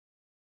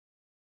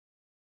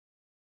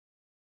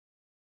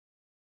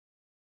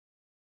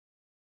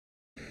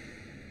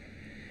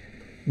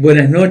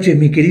Buenas noches,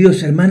 mis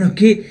queridos hermanos.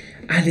 Qué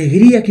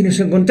alegría que nos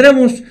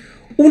encontramos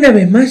una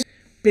vez más.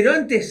 Pero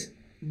antes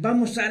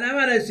vamos a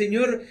alabar al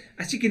Señor,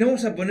 así que nos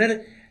vamos a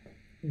poner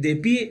de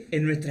pie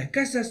en nuestras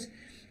casas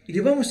y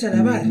le vamos a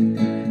alabar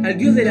al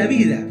Dios de la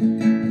vida.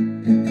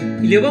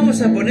 Y le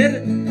vamos a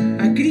poner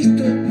a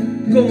Cristo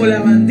como la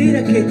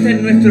bandera que está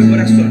en nuestro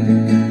corazón.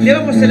 Le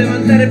vamos a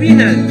levantar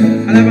bien alto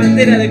a la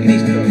bandera de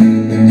Cristo.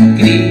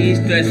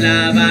 Cristo es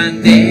la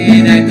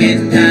bandera que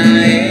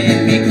está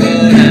en mi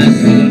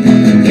corazón,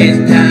 que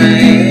está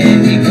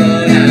en mi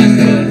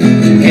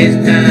corazón, que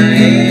está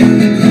en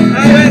mi corazón.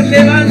 A ver,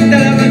 levanta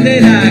la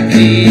bandera.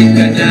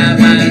 Cristo es la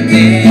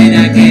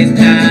bandera que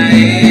está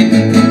en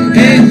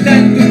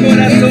tu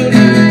corazón,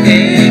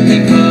 en mi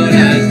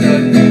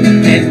corazón,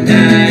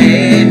 está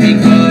en mi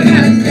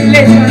corazón.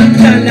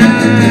 Levántala,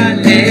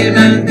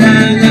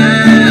 levántala,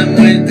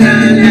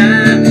 muéstrala,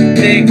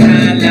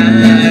 déjala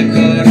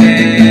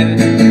correr,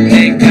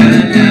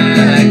 déjala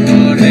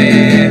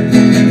correr,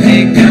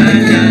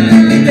 déjala.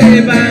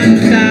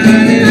 levántala,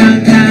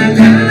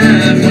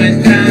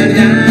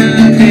 Muéstrala,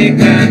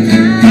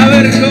 déjala. a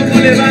ver cómo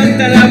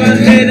levanta la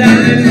bandera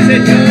del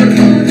Señor.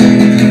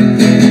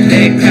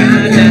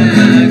 Déjala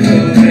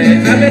correr.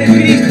 A ver,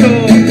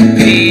 Cristo.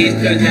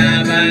 Cristo es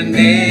la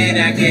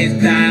bandera que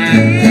está, A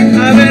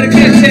ver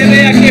que se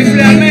vea que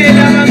flamee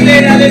la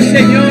bandera del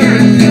Señor.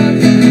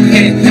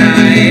 que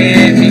está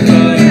en mi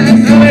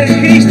corazón. A ver,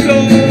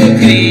 Cristo.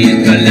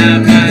 Cristo es la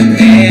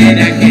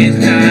bandera que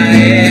está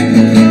en.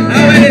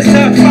 A ver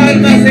esas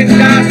palmas en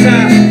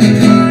casa.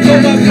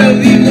 Cómo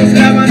aplaudimos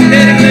la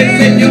bandera del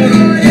Señor.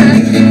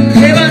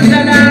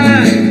 Levántala.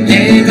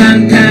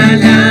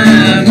 Levántala,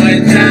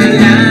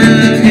 muéstrala,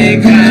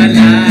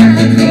 déjala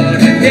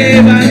correr.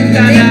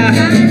 Levántala.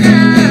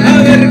 A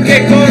ver que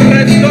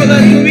corre toda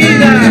tu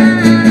vida.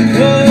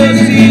 Oh,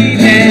 sí.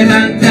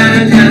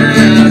 Levántala,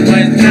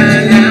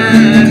 muéstrala,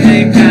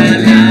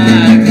 déjala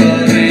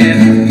correr,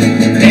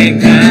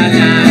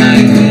 déjala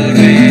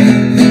correr,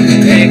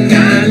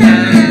 déjala.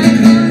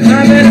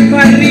 A ver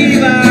para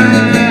arriba.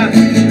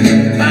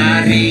 Pa'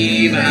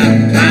 arriba,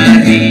 pa'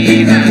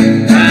 arriba,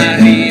 pa'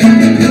 arriba.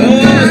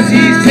 Oh,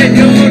 sí,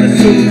 Señor.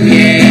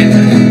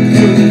 Subiendo,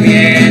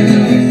 subiendo,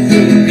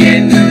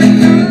 subiendo.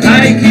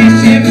 Hay que ir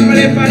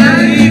siempre para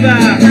arriba.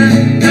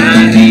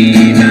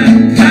 Arriba,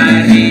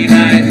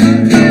 arriba.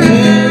 Oh,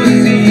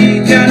 sí,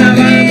 te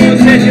alabamos,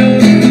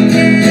 Señor.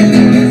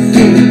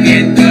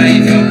 Subiendo y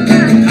no.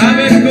 A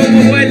ver cómo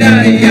vuela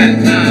y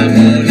Alma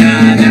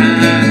volada,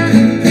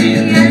 mi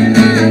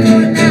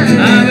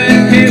a ver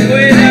que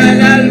vuela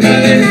el alma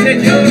del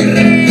Señor.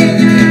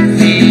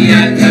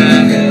 alma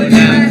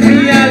volada, Mi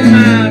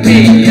alma, mi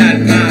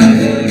alma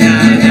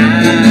volada,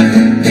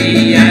 mi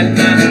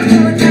alma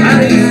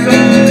al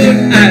sol.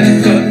 al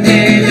son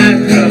de las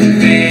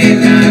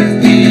trompetas,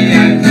 mi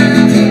alma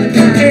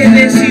volada. He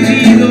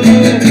decidido,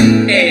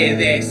 He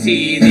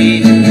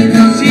decidido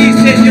sí,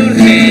 Señor,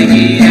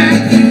 seguir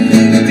aquí,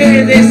 he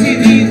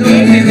decidido. he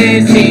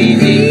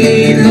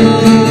decidido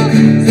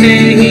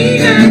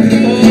seguir aquí,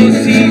 Oh,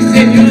 sí,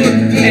 Señor,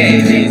 he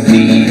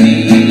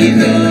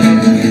decidido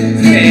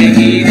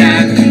seguir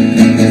aquí.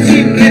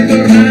 sin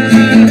retornar.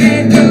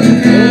 Oh,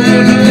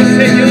 no,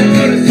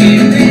 Señor,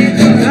 sin.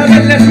 A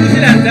ver la cruz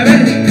delante, a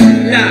ver.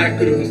 La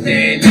cruz de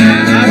la,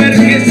 A ver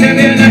que se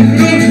vea la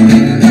cruz.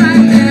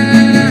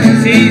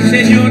 Sí,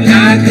 Señor,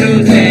 la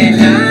cruz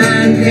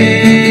delante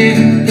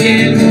y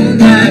el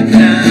mundo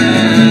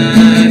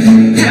atrás.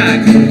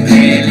 La cruz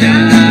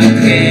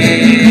delante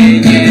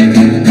y el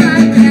mundo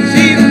atrás.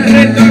 sin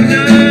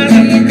retornar. Oh,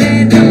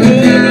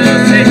 no,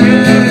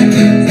 Señor.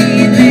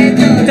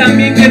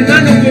 También mi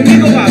hermano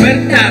conmigo va a ver.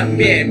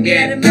 También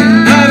bien, A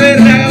ver,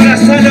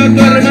 abrazalo a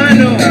tu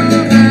hermano.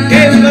 Que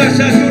él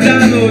vaya a tu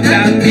lado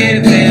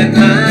también. mi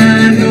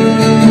hermano,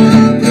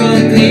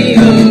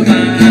 conmigo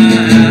va.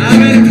 A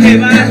ver que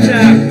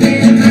vaya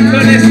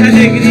con esa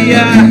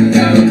alegría.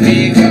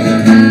 Conmigo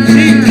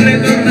Sin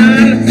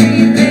retornar.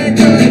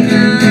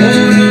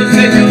 Oh, no,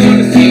 Señor.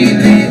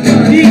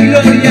 Y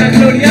gloria,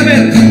 gloria. A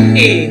ver. y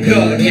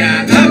gloria,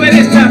 A ver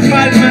estas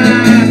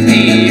palmas. y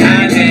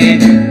ale,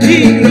 Y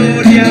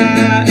gloria.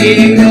 y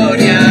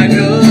gloria,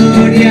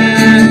 gloria,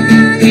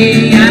 y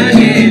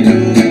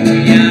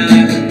aleluya,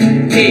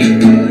 y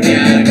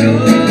gloria,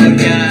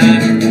 gloria,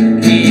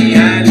 y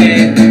ale,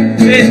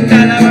 Esta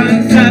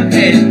alabanza.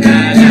 esta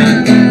la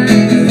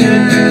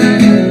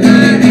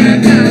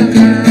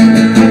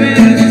A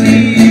ver si.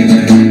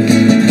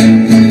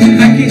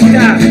 Aquí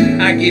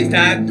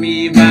está.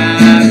 mi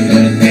vaso,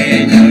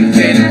 Señor,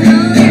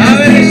 A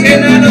ver,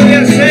 llenalo de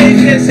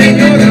aceite,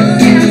 Señor,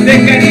 de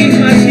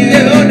carismas y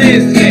de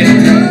dones.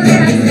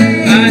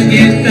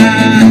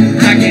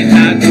 aquí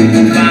está tu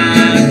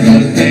vaso,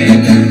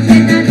 Señor.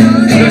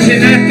 Lo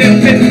llenaste en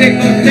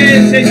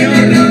Pentecostés,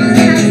 Señor,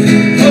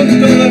 con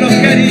todos los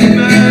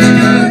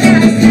carismas.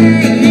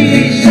 Y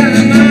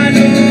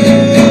llámalo,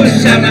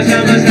 llama,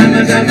 llama,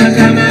 llama, llama,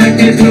 llama a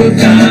Jesús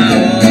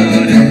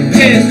ahora.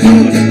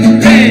 Jesús,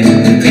 ven,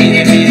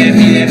 Pide, pide,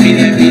 pide,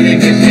 pide, pide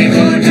que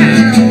llegó la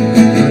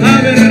hora.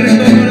 a ver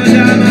cómo lo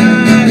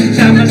llamas.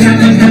 Llama,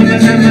 llama,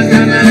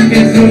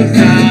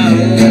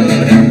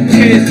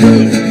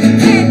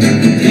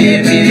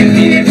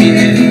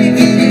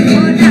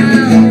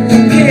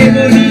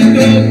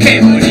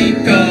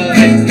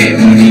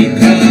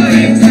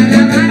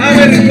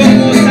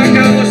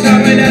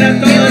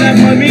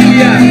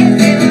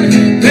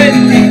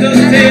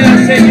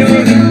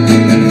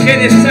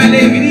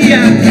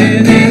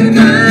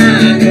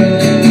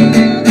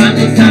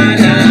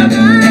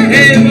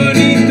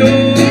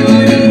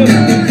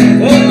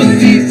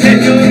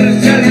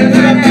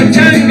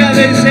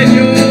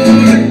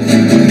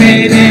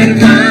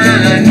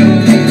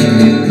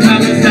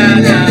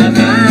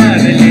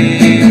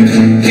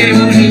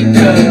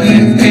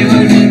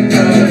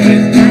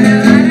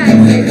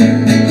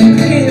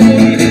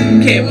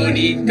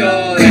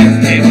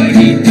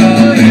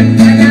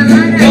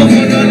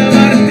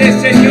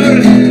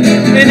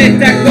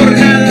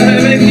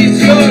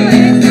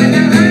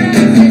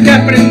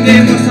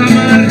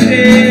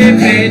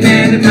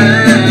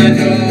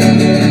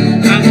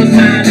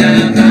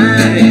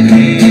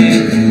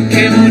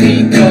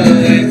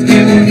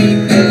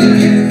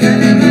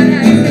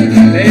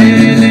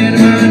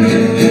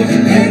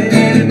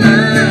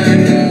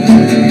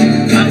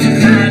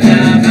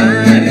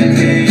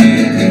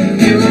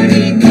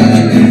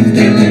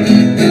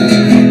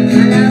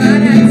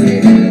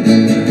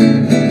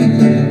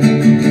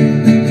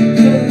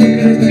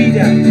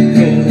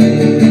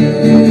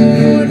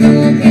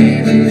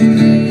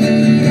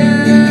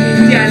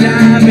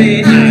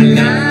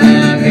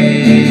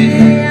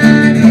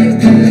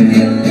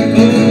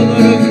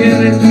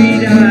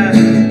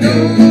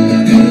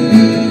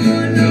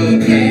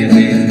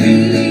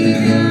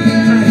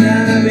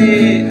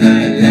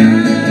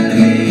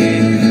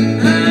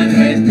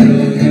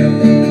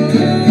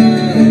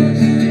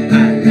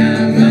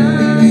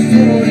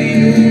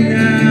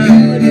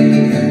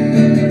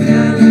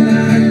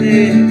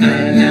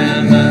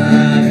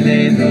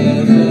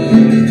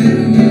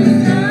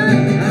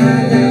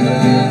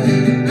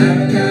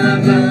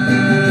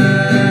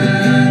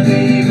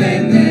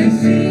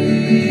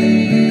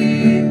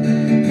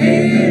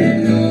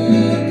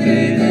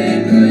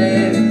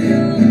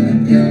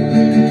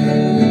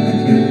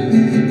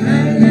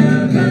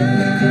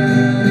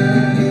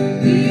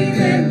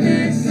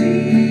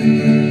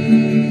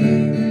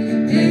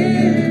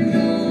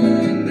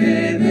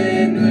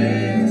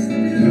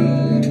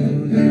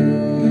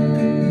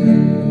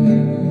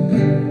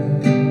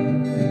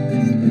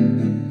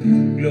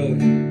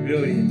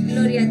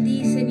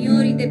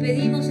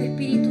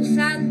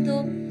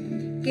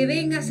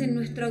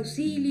 nuestro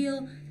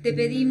auxilio. Te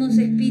pedimos,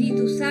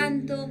 Espíritu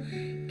Santo,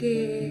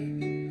 que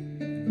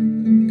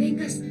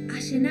vengas a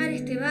llenar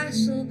este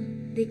vaso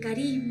de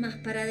carismas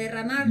para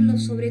derramarlo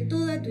sobre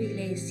toda tu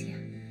iglesia.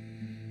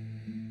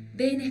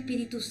 Ven,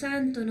 Espíritu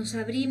Santo, nos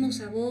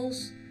abrimos a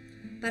vos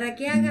para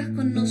que hagas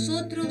con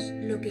nosotros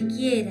lo que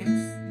quieras.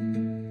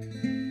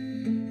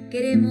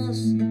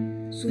 Queremos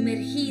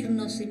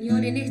sumergirnos,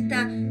 Señor, en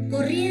esta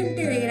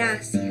corriente de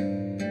gracia.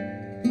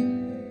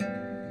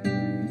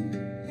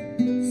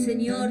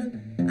 Señor,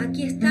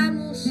 aquí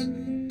estamos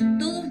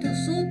todos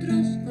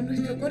nosotros con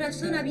nuestro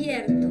corazón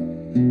abierto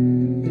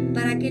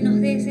para que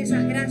nos des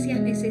esas gracias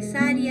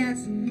necesarias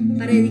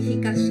para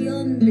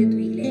edificación de tu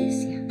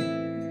iglesia.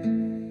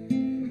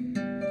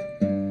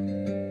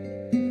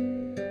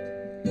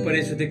 Por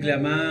eso te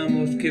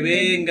clamamos que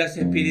vengas,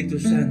 Espíritu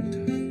Santo,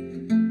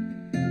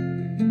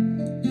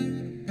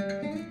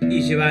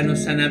 y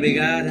llévanos a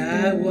navegar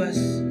a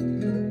aguas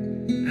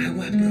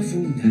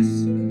profundas.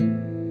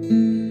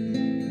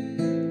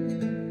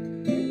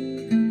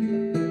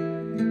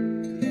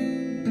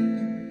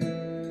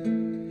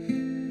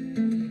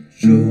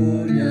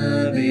 Yo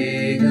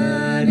navegaré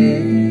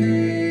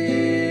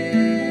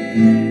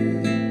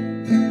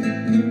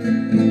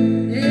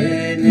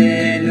en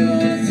el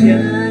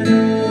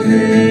océano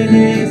del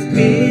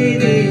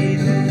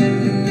Espíritu,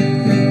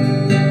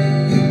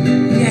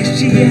 y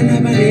allí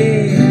alabaré,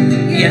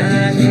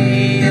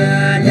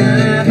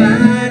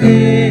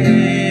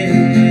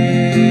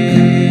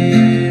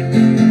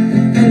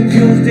 al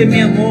Dios de mi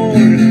amor,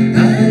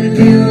 al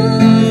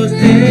Dios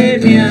de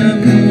mi amor.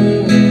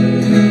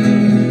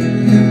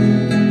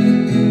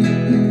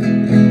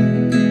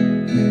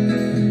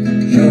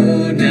 Yo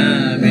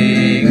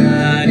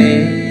navegaré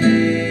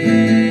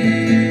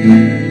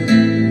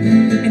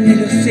en el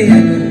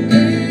océano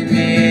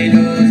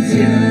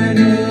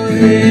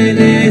del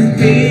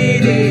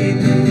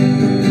Espíritu,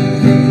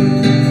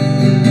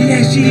 y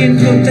allí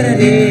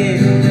encontraré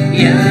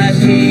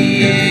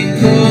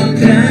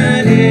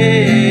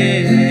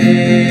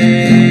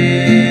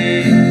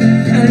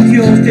al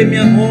Dios de mi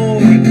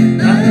amor,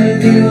 al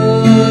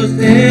Dios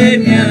de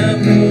mi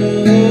amor.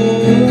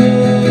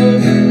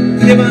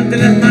 Levanta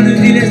las manos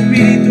y dile: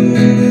 Espíritu,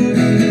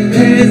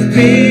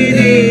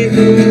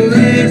 Espíritu,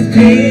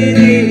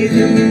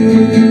 Espíritu,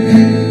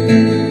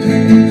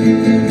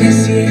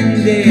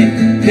 desciende,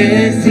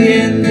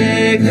 desciende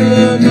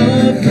como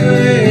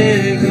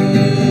fuego.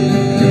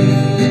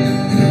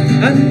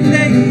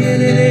 Anda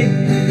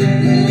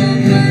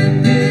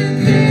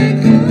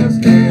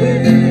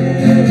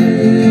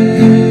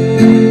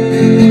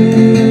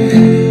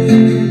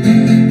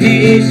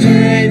y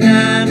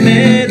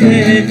lléname de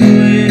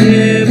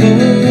nuevo.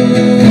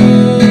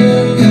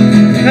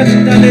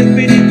 Canta al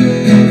Espíritu.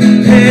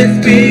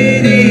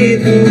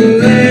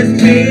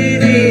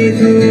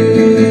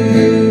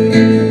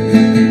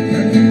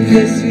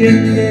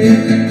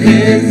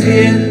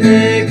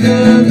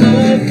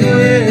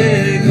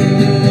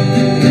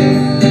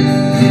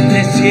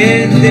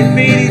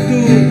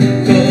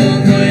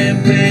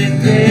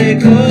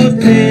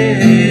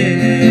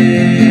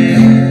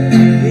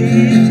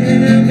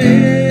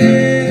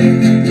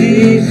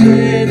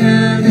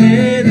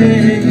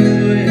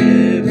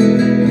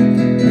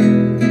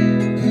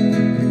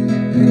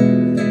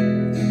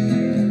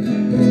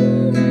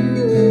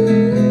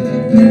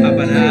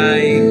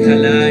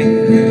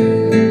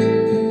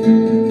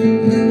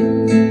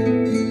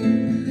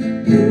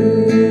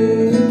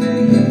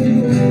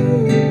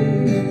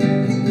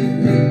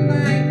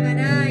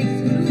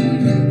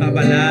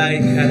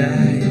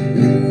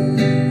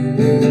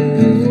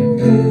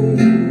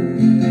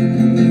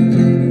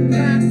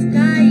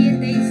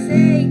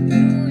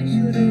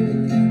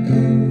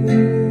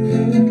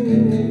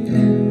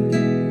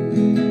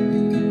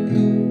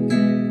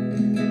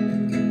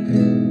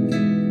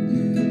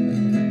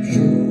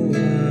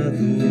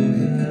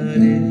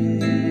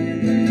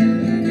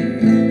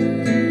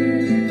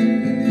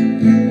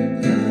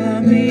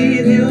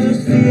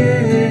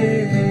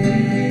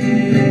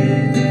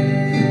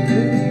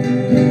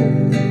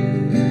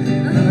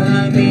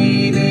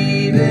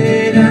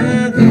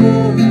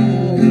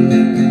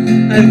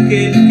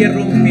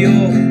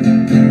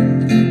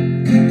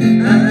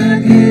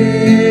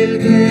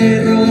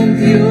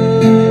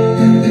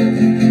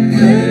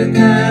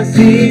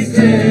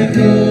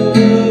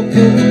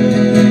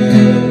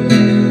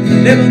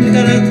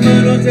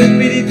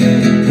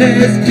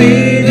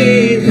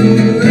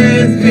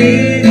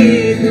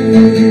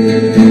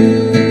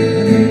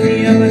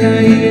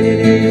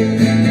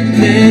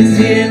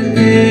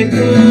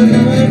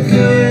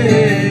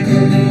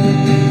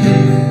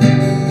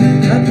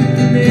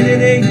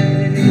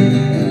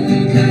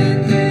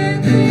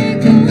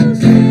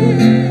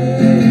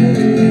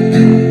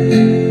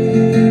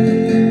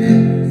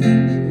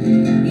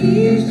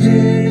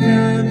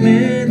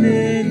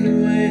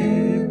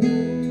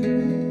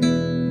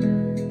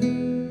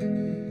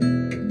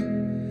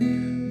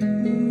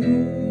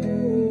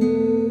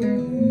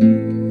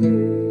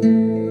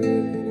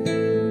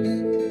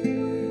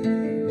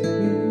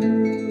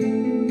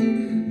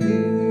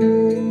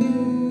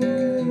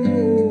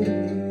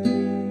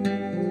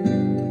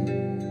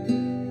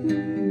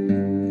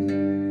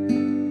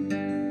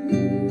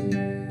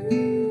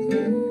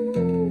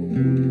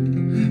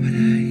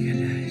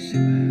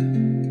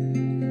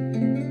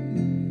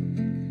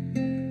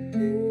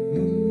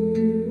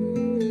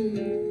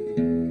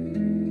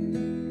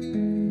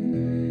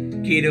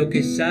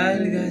 que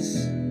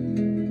salgas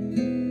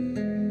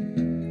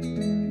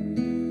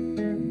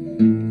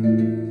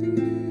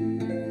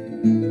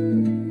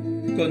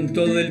con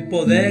todo el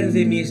poder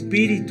de mi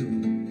espíritu.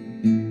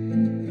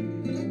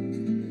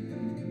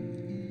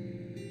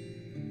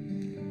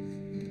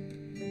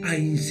 A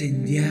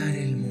incendiar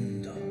el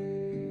mundo.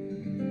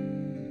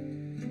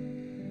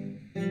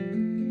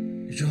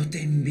 Yo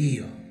te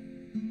envío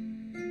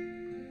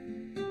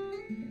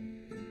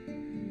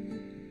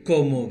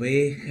como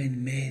oveja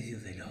en medio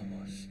de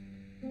lobos.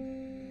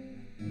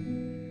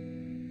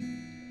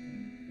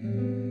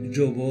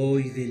 Yo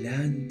voy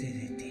delante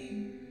de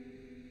ti.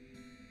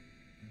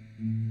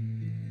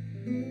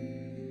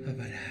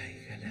 Abarai,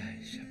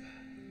 jalai,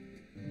 shabbat.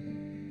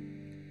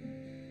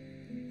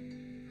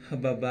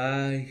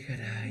 Ababai,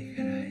 jarai,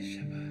 jarai,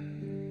 shabbat.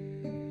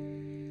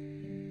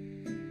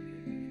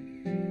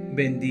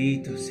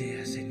 Bendito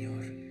sea, Señor.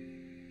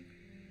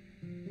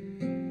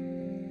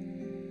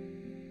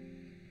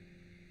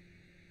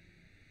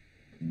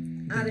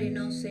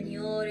 Ábrenos,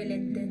 Señor, el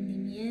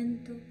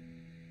entendimiento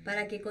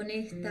para que con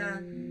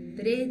esta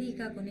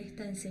prédica, con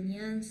esta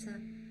enseñanza,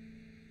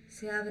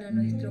 se abra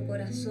nuestro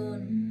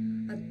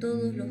corazón a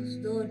todos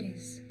los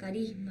dones,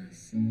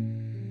 carismas,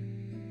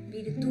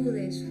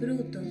 virtudes,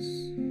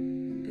 frutos,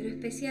 pero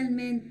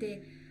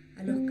especialmente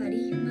a los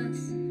carismas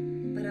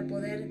para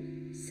poder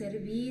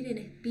servir en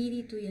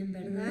espíritu y en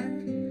verdad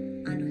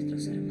a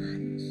nuestros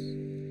hermanos.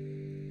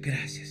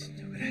 Gracias,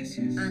 Señor,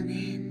 gracias.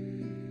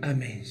 Amén.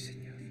 Amén,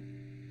 Señor.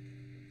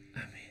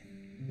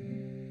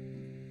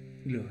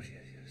 Gloria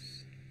a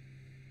Dios.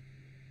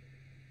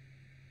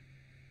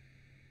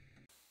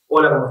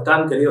 Hola, ¿cómo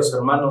están, queridos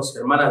hermanos y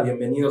hermanas?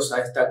 Bienvenidos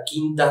a esta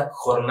quinta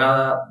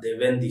jornada de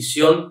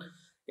bendición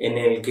en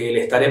el que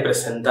le estaré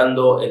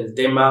presentando el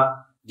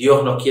tema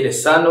Dios nos quiere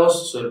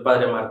sanos. Soy el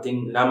Padre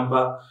Martín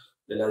Lampa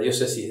de la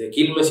Diócesis de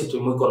Quilmes y estoy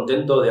muy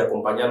contento de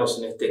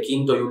acompañarnos en este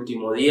quinto y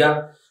último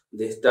día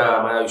de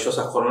esta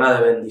maravillosa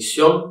jornada de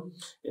bendición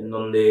en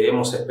donde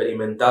hemos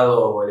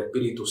experimentado el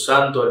Espíritu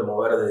Santo, el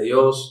mover de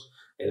Dios,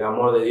 el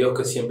amor de Dios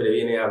que siempre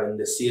viene a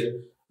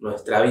bendecir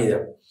nuestra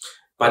vida.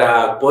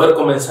 Para poder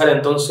comenzar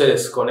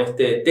entonces con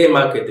este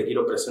tema que te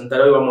quiero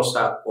presentar hoy, vamos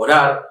a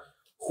orar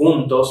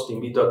juntos. Te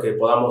invito a que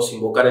podamos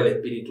invocar el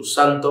Espíritu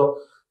Santo,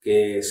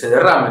 que se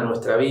derrame en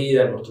nuestra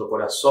vida, en nuestro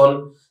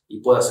corazón,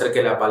 y pueda hacer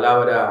que la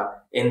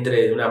palabra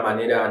entre de una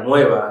manera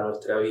nueva a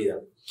nuestra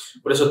vida.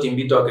 Por eso te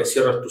invito a que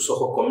cierres tus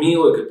ojos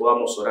conmigo y que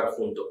podamos orar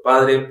juntos.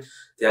 Padre,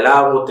 te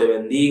alabo, te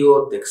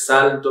bendigo, te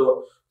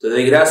exalto. Te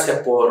doy gracias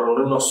por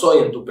reunirnos hoy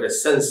en tu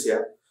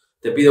presencia.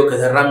 Te pido que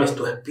derrames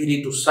tu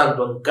Espíritu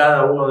Santo en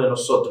cada uno de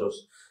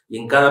nosotros y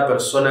en cada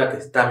persona que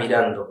está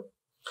mirando.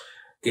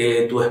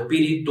 Que tu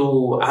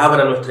Espíritu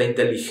abra nuestra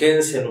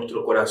inteligencia,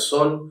 nuestro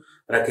corazón,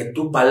 para que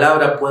tu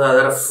palabra pueda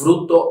dar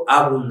fruto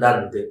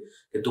abundante.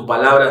 Que tu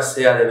palabra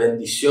sea de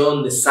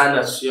bendición, de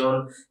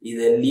sanación y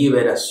de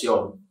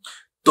liberación.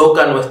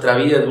 Toca nuestra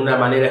vida de una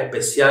manera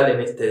especial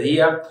en este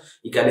día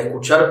y que al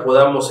escuchar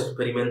podamos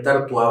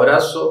experimentar tu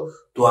abrazo,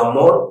 tu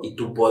amor y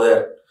tu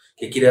poder,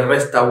 que quiere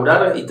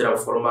restaurar y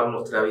transformar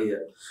nuestra vida.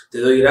 Te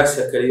doy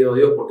gracias, querido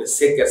Dios, porque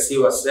sé que así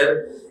va a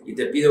ser y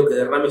te pido que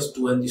derrames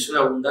tu bendición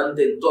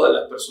abundante en todas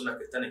las personas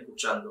que están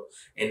escuchando.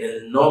 En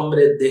el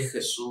nombre de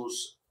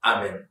Jesús.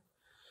 Amén.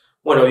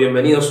 Bueno,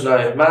 bienvenidos una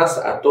vez más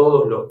a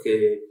todos los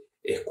que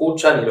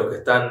escuchan y los que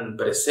están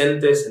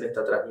presentes en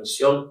esta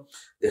transmisión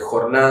de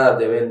jornada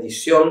de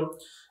bendición.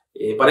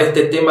 Para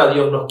este tema,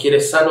 Dios nos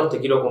quiere sanos, te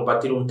quiero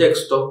compartir un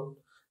texto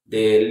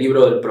del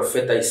libro del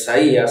profeta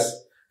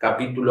Isaías,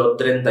 capítulo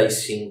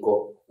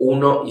 35,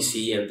 1 y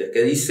siguientes,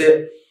 que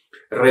dice: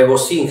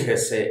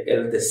 regocíjese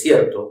el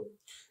desierto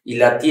y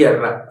la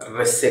tierra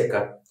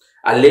reseca,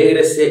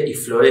 alégrese y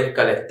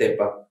florezca la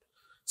estepa.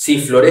 Sí,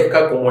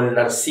 florezca como el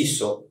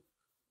narciso,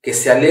 que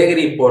se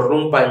alegre y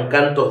porrumpa en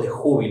cantos de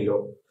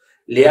júbilo.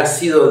 Le ha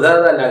sido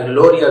dada la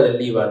gloria del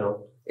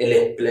Líbano, el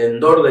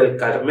esplendor del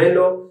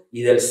Carmelo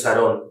y del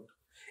Sarón.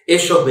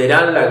 Ellos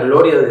verán la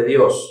gloria de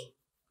Dios,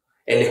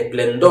 el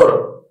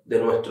esplendor de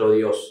nuestro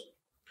Dios.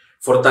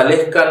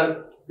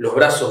 Fortalezcan los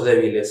brazos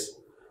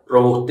débiles,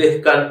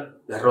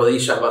 robustezcan las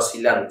rodillas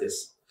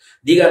vacilantes.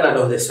 Digan a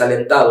los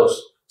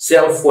desalentados,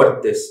 sean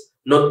fuertes,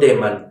 no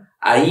teman,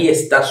 ahí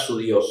está su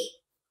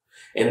Dios.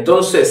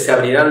 Entonces se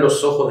abrirán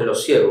los ojos de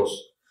los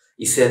ciegos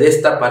y se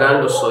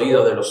destaparán los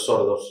oídos de los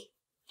sordos.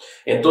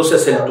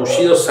 Entonces el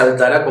tullido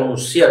saltará como un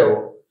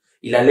ciervo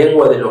y la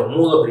lengua de los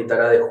mudos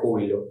gritará de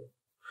júbilo,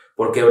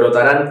 porque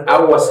brotarán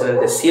aguas en el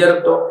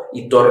desierto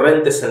y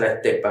torrentes en la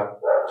estepa.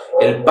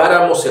 El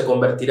páramo se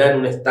convertirá en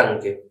un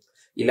estanque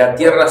y la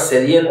tierra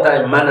sedienta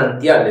en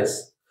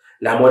manantiales.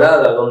 La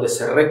morada donde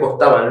se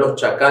recostaban los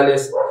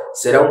chacales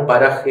será un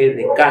paraje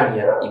de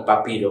caña y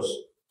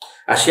papiros.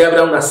 Allí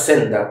habrá una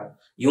senda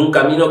y un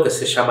camino que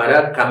se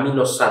llamará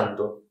Camino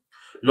Santo.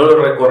 No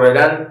lo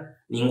recorrerán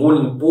ningún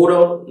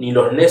impuro, ni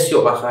los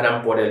necios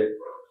bajarán por él.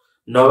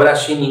 No habrá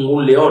allí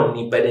ningún león,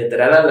 ni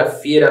penetrarán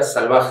las fieras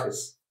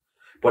salvajes.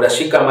 Por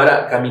allí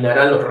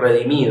caminarán los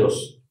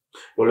redimidos,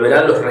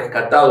 volverán los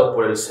rescatados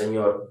por el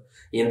Señor,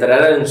 y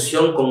entrarán en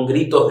Sión con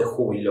gritos de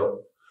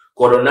júbilo.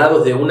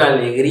 coronados de una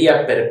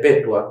alegría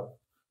perpetua.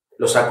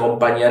 Los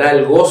acompañará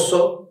el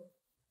gozo,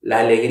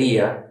 la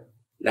alegría,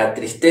 la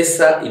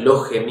tristeza y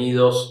los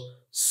gemidos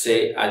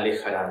se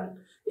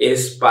alejarán.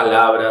 Es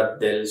palabra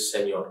del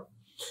Señor.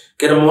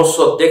 Qué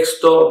hermoso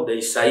texto de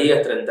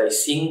Isaías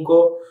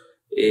 35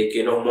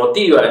 que nos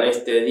motiva en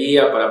este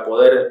día para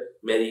poder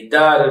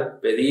meditar,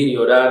 pedir y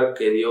orar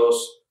que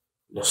Dios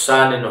nos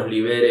sane, nos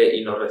libere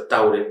y nos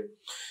restaure.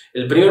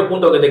 El primer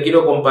punto que te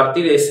quiero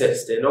compartir es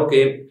este, ¿no?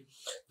 Que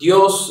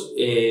Dios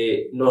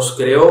nos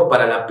creó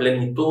para la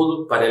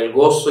plenitud, para el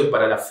gozo y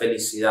para la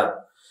felicidad.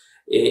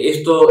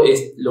 Esto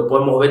lo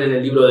podemos ver en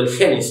el libro del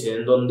Génesis,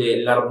 en donde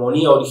en la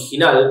armonía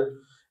original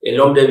el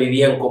hombre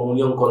vivía en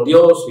comunión con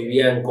Dios,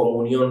 vivía en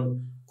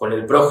comunión con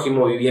el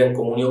prójimo, vivía en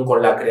comunión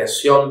con la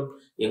creación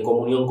y en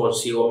comunión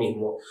consigo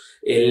mismo.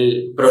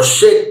 El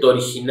proyecto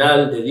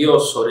original de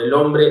Dios sobre el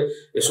hombre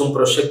es un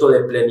proyecto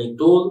de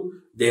plenitud,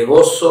 de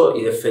gozo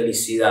y de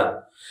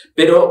felicidad.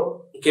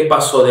 Pero, ¿qué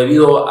pasó?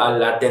 Debido a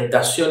la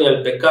tentación y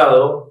al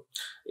pecado,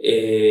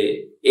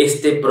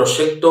 este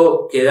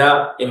proyecto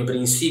queda en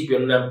principio,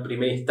 en una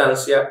primera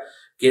instancia,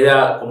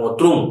 queda como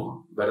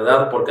trunco,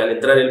 ¿verdad? Porque al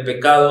entrar el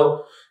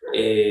pecado,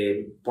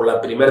 por la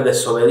primera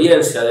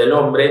desobediencia del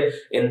hombre,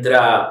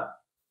 entra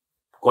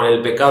con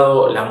el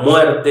pecado la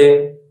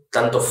muerte,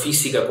 tanto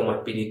física como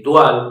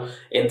espiritual,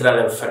 entra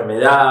la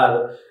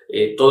enfermedad,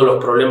 todos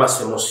los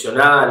problemas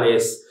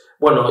emocionales,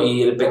 bueno,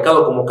 y el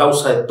pecado como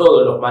causa de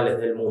todos los males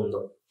del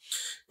mundo.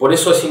 Por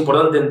eso es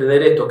importante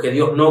entender esto, que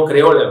Dios no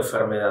creó la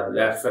enfermedad.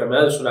 La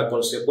enfermedad es una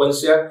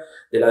consecuencia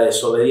de la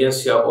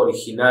desobediencia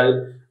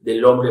original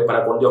del hombre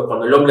para con Dios.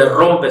 Cuando el hombre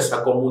rompe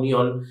esa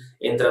comunión,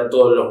 entran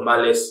todos los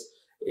males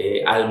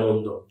al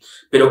mundo.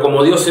 Pero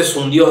como Dios es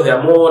un Dios de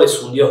amor,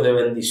 es un Dios de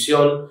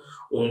bendición,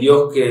 un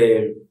Dios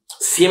que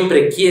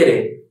siempre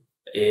quiere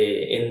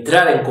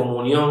entrar en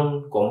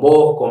comunión con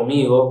vos,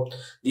 conmigo.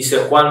 Dice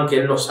Juan que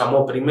Él nos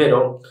amó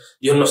primero.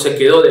 Dios no se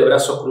quedó de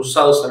brazos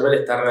cruzados al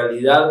ver esta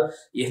realidad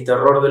y este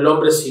error del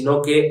hombre,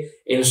 sino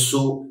que en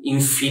su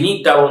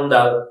infinita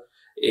bondad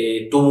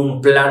tuvo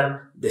un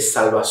plan de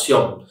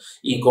salvación.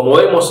 Y como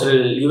vemos en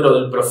el libro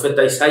del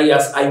profeta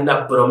Isaías, hay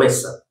una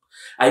promesa.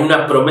 Hay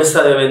una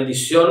promesa de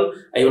bendición,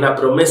 hay una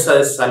promesa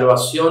de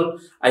salvación,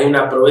 hay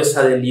una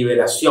promesa de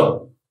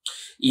liberación.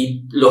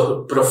 Y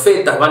los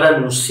profetas van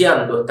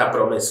anunciando esta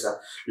promesa.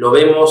 Lo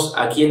vemos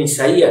aquí en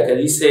Isaías, que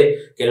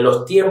dice que en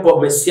los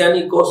tiempos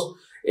mesiánicos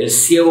el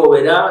ciego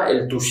verá,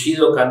 el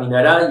tullido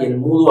caminará y el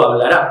mudo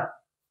hablará.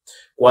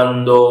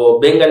 Cuando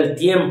venga el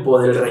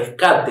tiempo del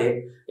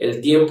rescate, el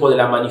tiempo de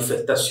la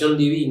manifestación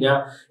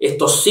divina,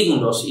 estos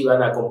signos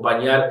iban a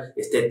acompañar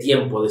este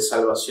tiempo de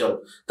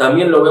salvación.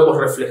 También lo vemos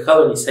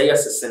reflejado en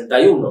Isaías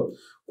 61,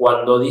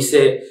 cuando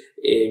dice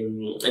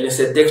en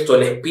ese texto: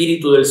 el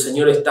Espíritu del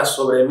Señor está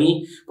sobre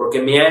mí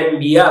porque me ha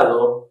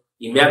enviado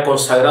y me ha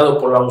consagrado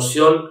por la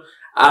unción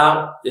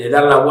a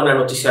dar la buena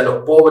noticia a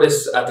los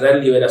pobres, a traer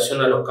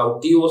liberación a los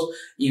cautivos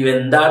y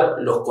vendar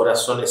los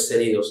corazones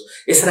heridos.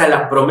 Esa era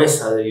la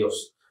promesa de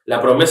Dios. La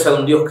promesa de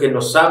un Dios que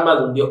nos ama,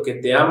 de un Dios que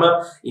te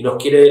ama y nos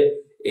quiere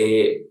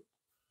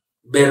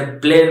ver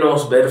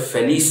plenos, ver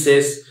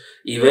felices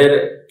y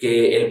ver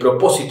que el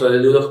propósito de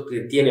Dios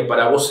que tiene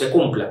para vos se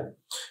cumpla.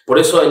 Por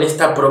eso en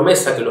esta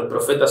promesa que los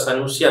profetas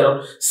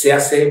anunciaron se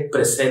hace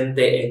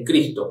presente en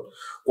Cristo.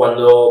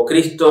 Cuando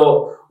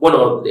Cristo,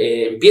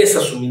 empieza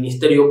su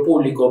ministerio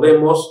público,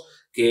 vemos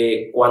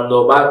que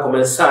cuando va a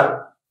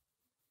comenzar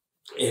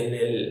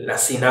en la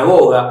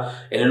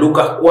sinagoga, en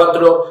Lucas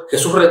 4,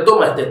 Jesús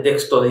retoma este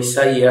texto de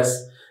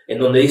Isaías, en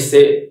donde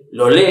dice,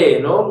 lo lee,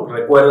 ¿no?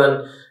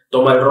 Recuerdan,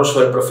 toma el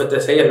rollo del profeta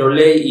Isaías, lo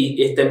lee,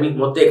 y este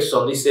mismo texto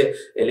donde dice,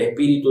 el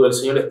Espíritu del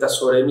Señor está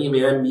sobre mí,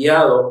 me ha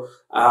enviado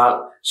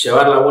a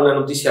llevar la buena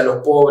noticia a los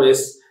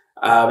pobres,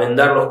 a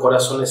vendar los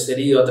corazones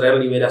heridos, a traer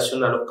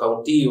liberación a los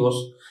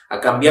cautivos, a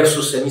cambiar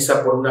su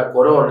ceniza por una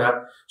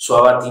corona, su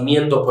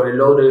abatimiento por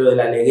el óleo de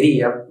la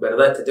alegría,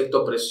 ¿verdad? Este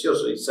texto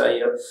precioso de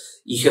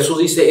Isaías. Y Jesús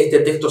dice, este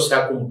texto se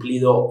ha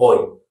cumplido hoy.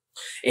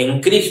 En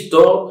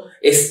Cristo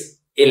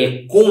es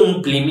el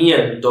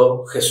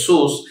cumplimiento,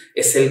 Jesús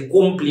es el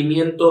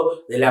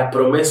cumplimiento de la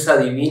promesa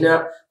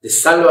divina de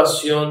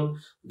salvación,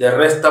 de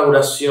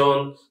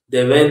restauración,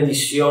 de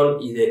bendición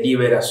y de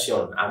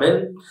liberación.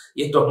 Amén.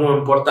 Y esto es muy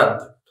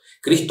importante.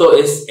 Cristo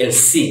es el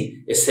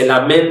sí, es el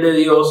amén de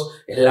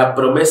Dios, es la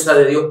promesa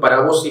de Dios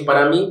para vos y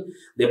para mí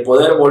de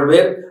poder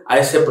volver a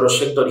ese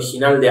proyecto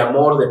original de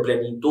amor, de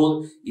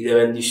plenitud y de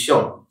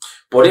bendición.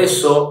 Por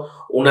eso,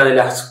 una de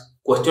las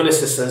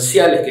cuestiones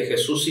esenciales que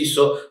Jesús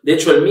hizo, de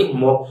hecho él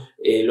mismo,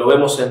 lo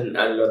vemos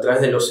a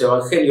través de los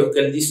evangelios,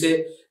 que él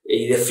dice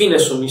y define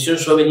su misión: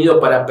 yo he venido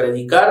para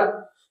predicar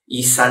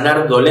y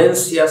sanar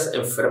dolencias,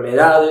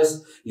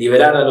 enfermedades,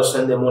 liberar a los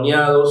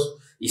endemoniados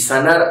y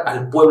sanar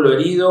al pueblo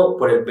herido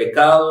por el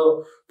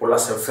pecado, por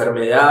las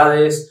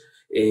enfermedades,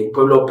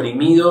 pueblo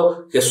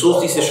oprimido.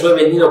 Jesús dice, yo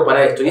he venido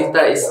para esto, y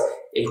este es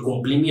el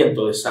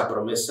cumplimiento de esa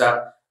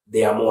promesa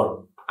de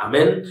amor.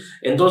 Amén.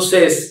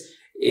 Entonces,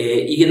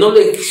 ¿y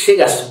dónde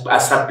llega a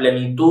esa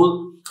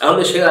plenitud? ¿A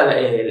dónde llega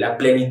la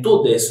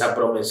plenitud de esa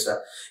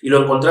promesa? Y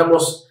lo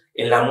encontramos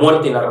en la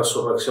muerte y la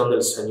resurrección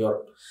del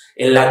Señor.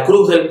 En la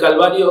cruz del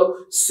Calvario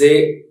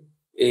se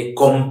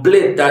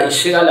completa y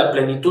llega a la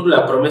plenitud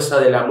la promesa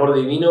del amor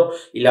divino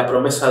y la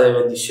promesa de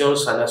bendición,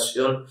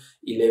 sanación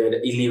y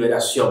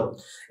liberación.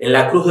 En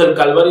la cruz del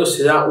Calvario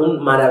se da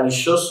un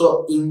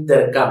maravilloso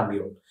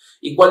intercambio.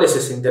 ¿Y cuál es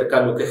ese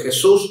intercambio? Que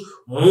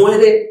Jesús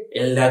muere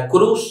en la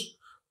cruz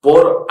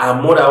por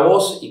amor a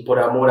vos y por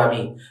amor a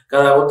mí.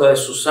 Cada gota de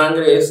su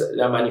sangre es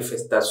la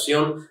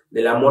manifestación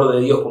del amor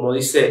de Dios, como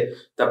dice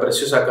esta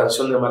preciosa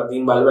canción de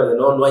Martín Valverde,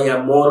 ¿no? No hay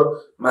amor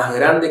más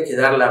grande que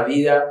dar la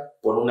vida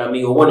por un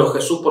amigo. Bueno,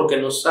 Jesús, porque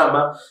nos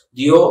ama,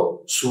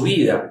 dio su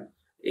vida,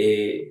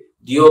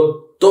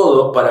 dio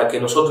todo para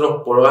que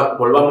nosotros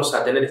volvamos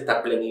a tener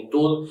esta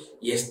plenitud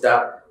y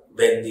esta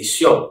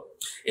bendición.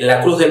 En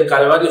la cruz del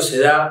Calvario se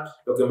da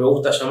lo que me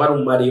gusta llamar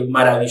un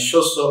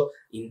maravilloso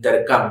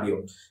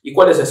intercambio. ¿Y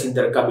cuál es ese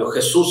intercambio?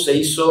 Jesús se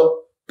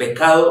hizo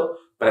pecado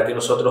para que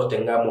nosotros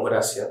tengamos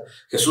gracia.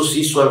 Jesús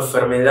hizo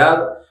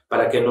enfermedad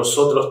para que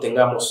nosotros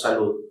tengamos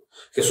salud.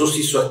 Jesús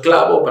hizo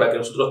esclavo para que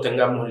nosotros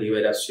tengamos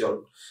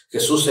liberación.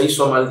 Jesús se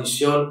hizo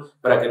maldición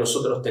para que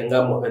nosotros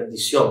tengamos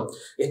bendición.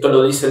 Esto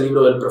lo dice el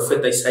libro del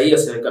profeta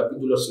Isaías en el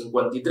capítulo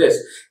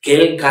 53, que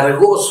Él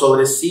cargó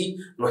sobre sí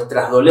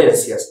nuestras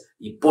dolencias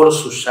y por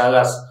sus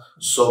llagas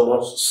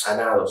somos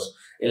sanados.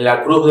 En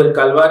la cruz del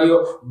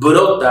Calvario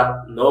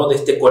brota, ¿no?, de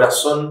este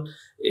corazón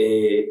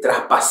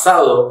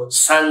traspasado,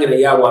 sangre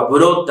y agua,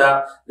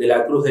 brota de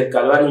la cruz del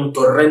Calvario un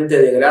torrente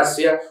de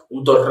gracia,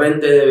 un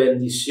torrente de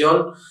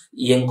bendición,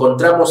 y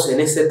encontramos en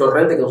ese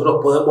torrente que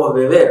nosotros podemos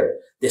beber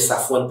de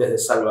esas fuentes de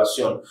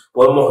salvación.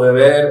 Podemos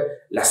beber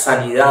la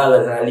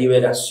sanidad, la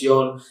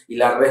liberación y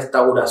la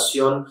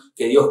restauración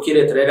que Dios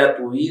quiere traer a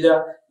tu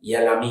vida y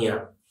a la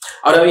mía.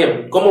 Ahora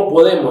bien, ¿cómo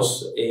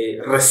podemos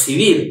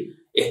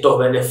recibir estos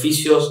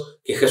beneficios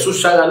que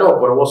Jesús ya ganó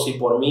por vos y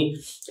por mí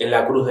en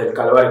la cruz del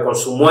Calvario? Con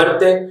su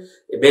muerte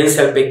vence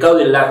al pecado,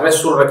 y en la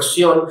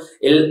resurrección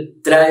Él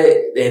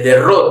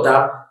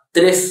derrota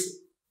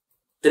tres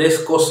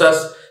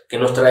cosas que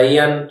nos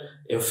traían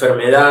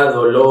enfermedad,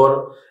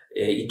 dolor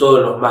y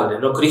todos los males,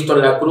 ¿no? Cristo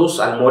en la cruz,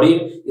 al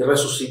morir y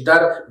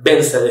resucitar,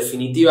 vence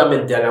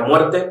definitivamente a la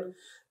muerte,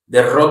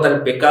 derrota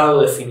el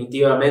pecado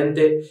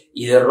definitivamente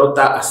y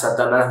derrota a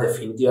Satanás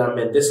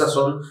definitivamente. Esas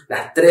son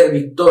las 3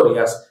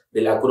 victorias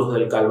de la cruz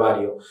del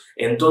Calvario.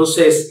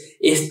 Entonces,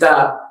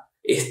 esta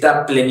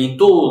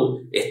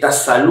plenitud, esta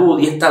salud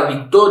y esta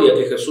victoria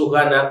que Jesús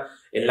gana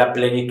en la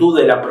plenitud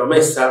de la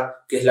promesa,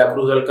 que es la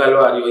cruz del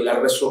Calvario y la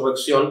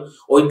resurrección,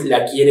 hoy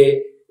la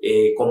quiere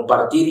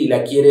compartir y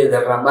la quiere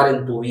derramar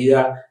en tu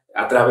vida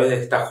a través de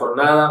esta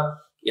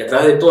jornada y a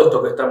través de todo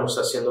esto que estamos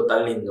haciendo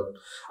tan lindo.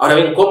 Ahora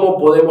bien, ¿cómo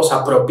podemos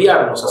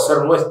apropiarnos,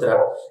 hacer nuestras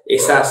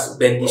esas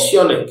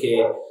bendiciones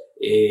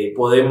que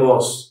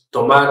podemos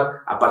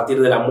tomar a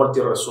partir de la muerte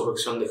y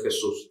resurrección de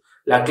Jesús?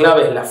 La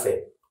clave es la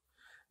fe,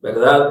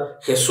 ¿verdad?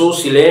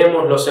 Jesús, si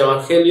leemos los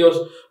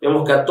evangelios,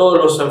 vemos que a todos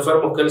los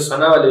enfermos que Él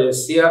sanaba le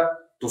decía: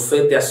 tu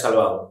fe te ha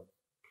salvado.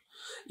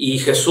 Y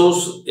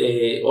Jesús,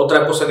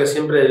 otra cosa que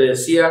siempre le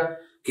decía,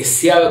 que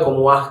se haga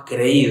como has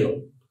creído,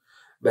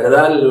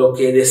 ¿verdad? Lo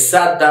que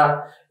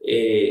desata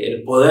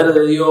el poder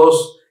de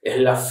Dios es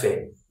la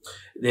fe.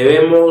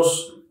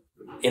 Debemos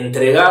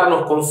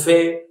entregarnos con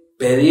fe,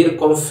 pedir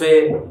con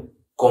fe,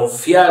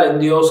 confiar en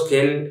Dios, que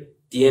Él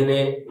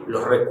tiene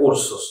los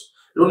recursos.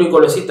 Lo único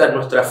que necesita es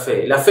nuestra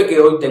fe, la fe que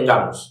hoy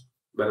tengamos,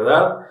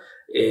 ¿verdad?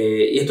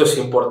 Y esto es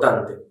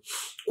importante.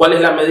 ¿Cuál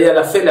es la medida de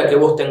la fe? La que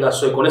vos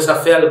tengas hoy. Con esa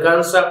fe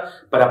alcanza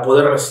para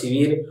poder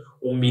recibir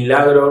un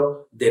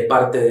milagro de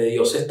parte de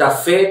Dios. Esta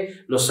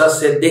fe nos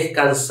hace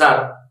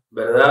descansar,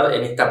 ¿verdad?,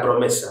 en esta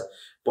promesa.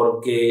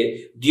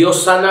 Porque Dios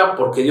sana,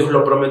 porque Dios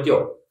lo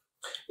prometió.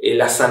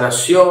 La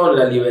sanación,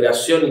 la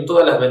liberación y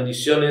todas las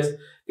bendiciones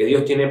que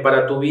Dios tiene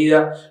para tu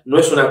vida no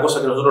es una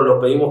cosa que nosotros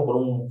lo pedimos por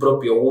un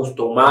propio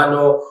gusto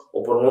humano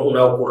o por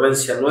una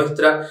ocurrencia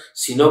nuestra,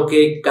 sino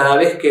que cada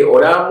vez que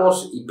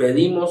oramos y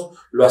pedimos,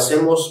 lo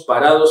hacemos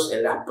parados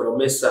en las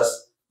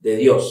promesas de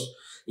Dios.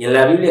 Y en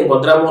la Biblia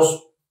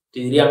encontramos,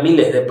 te diría,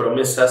 miles de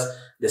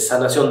promesas de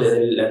sanación.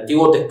 Desde el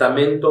Antiguo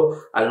Testamento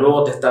al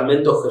Nuevo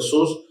Testamento,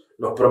 Jesús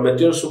nos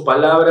prometió en su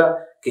palabra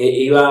que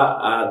iba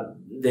a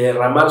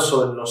derramar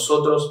sobre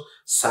nosotros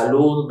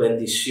salud,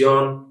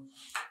 bendición,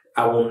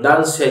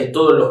 abundancia y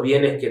todos los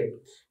bienes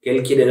que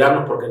Él quiere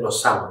darnos, porque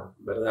nos ama,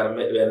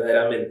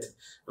 verdaderamente,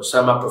 nos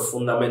ama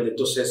profundamente.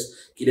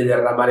 Entonces quiere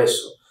derramar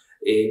eso.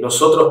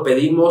 Nosotros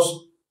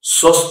pedimos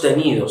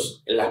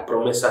sostenidos en las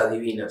promesas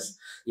divinas,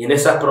 y en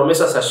esas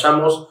promesas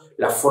hallamos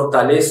la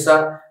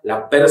fortaleza,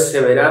 la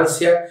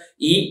perseverancia,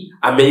 y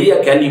a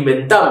medida que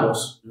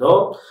alimentamos,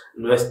 ¿no?,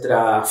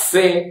 nuestra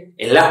fe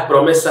en las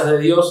promesas de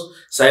Dios,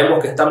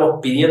 sabemos que estamos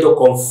pidiendo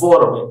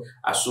conforme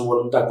a su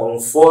voluntad,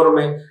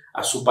 conforme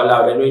a su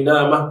palabra. No hay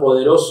nada más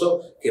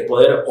poderoso que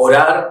poder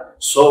orar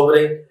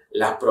sobre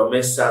las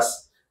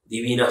promesas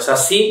divinas.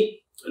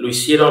 Así lo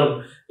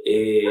hicieron,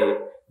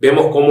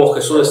 vemos cómo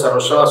Jesús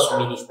desarrollaba su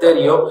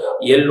ministerio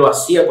y Él lo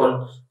hacía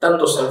con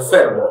tantos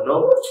enfermos,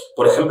 ¿no?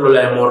 Por ejemplo,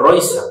 la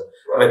hemorroísa.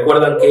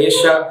 Recuerdan que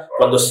ella,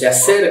 cuando se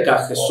acerca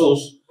a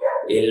Jesús,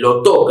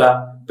 lo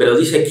toca, pero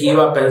dice que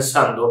iba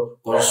pensando,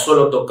 con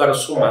solo tocar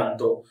su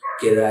manto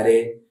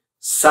quedaré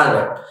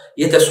sana.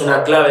 Y esta es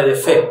una clave de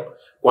fe.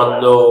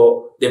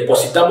 Cuando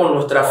depositamos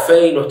nuestra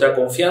fe y nuestra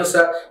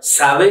confianza,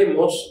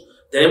 sabemos,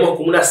 tenemos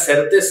como una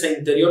certeza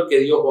interior que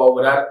Dios va a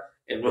obrar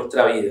en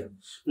nuestra vida.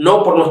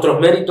 No por nuestros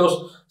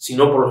méritos,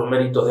 sino por los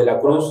méritos de la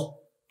cruz,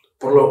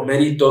 por los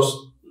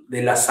méritos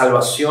de la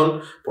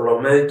salvación, por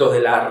los méritos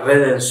de la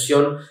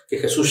redención que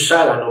Jesús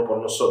ya ganó por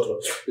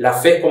nosotros. La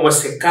fe es como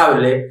ese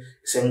cable,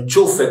 ese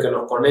enchufe que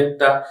nos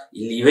conecta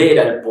y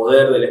libera el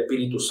poder del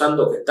Espíritu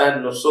Santo que está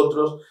en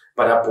nosotros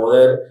para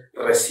poder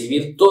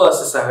recibir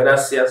todas esas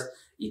gracias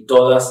y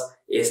todas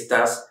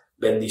estas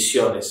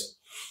bendiciones.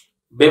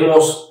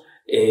 Vemos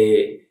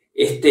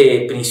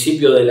este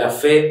principio de la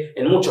fe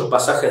en muchos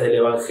pasajes del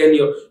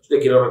Evangelio. Yo te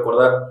quiero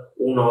recordar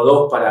uno o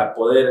dos para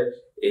poder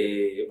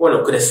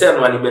crecer,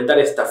 ¿no? Alimentar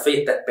esta fe,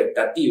 esta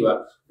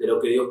expectativa de lo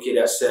que Dios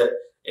quiere hacer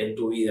en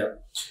tu vida.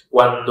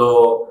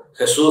 Cuando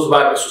Jesús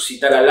va a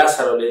resucitar a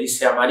Lázaro, le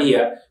dice a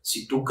María,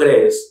 si tú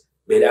crees,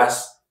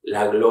 verás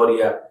la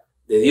gloria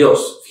de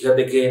Dios.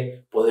 Fíjate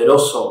qué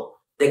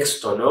poderoso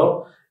texto,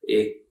 ¿no?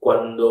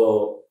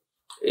 Cuando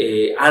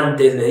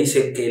antes le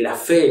dice que la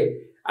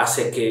fe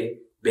hace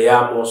que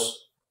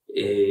veamos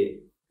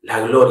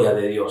la gloria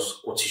de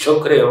Dios. Si yo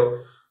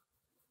creo,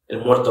 el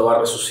muerto va a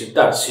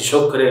resucitar. Si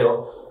yo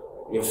creo,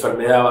 mi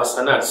enfermedad va a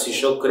sanar. Si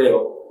yo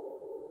creo,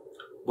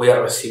 voy a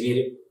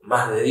recibir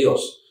más de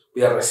Dios.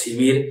 Voy a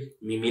recibir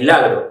mi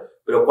milagro.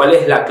 Pero ¿cuál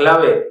es la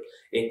clave?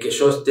 En que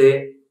yo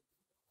esté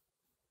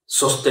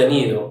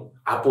sostenido,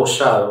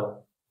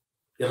 apoyado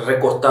y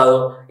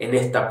recostado en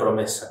esta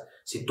promesa.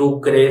 Si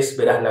tú crees,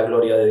 verás la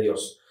gloria de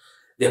Dios.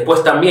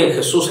 Después también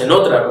Jesús, en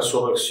otra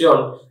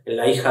resurrección, en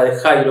la hija de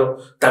Jairo,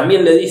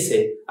 también le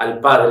dice al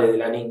padre de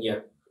la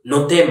niña,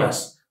 no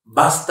temas,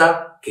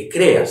 basta que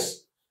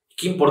creas.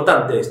 Qué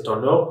importante esto,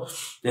 ¿no?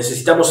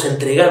 Necesitamos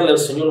entregarle al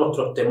Señor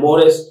nuestros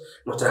temores,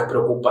 nuestras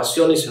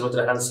preocupaciones y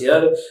nuestras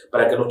ansiedades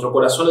para que nuestro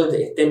corazón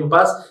esté en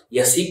paz y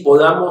así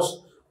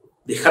podamos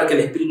dejar que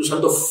el Espíritu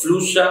Santo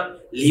fluya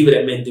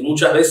libremente.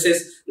 Muchas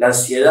veces la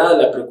ansiedad,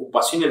 la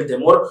preocupación y el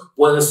temor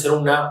pueden ser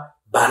una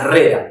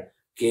barrera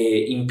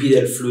que impide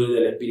el fluir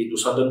del Espíritu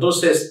Santo.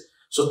 Entonces,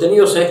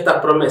 sostenidos en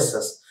estas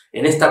promesas,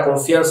 en esta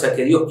confianza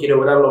que Dios quiere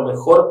obrar lo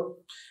mejor,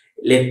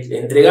 le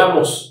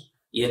entregamos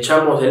y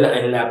echamos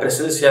en la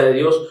presencia de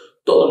Dios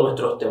todos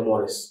nuestros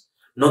temores.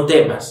 No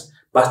temas,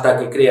 basta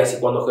que creas.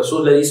 Y cuando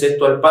Jesús le dice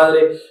esto al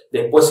Padre,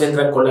 después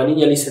entran con la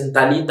niña y le dicen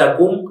talita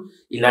cum,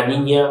 y la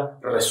niña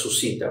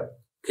resucita.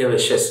 Qué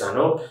belleza,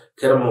 ¿no?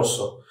 Qué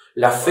hermoso.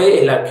 La fe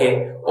es la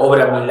que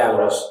obra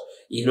milagros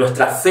y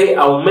nuestra fe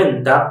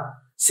aumenta,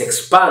 se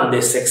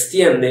expande, se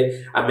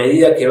extiende a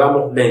medida que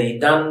vamos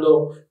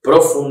meditando,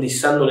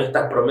 profundizando en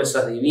estas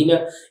promesas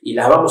divinas y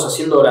las vamos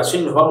haciendo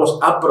oración y nos vamos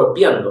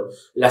apropiando.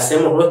 Las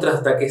hacemos nuestras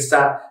hasta que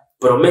esa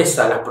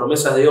promesa, las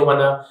promesas de Dios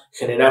van a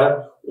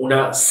generar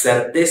una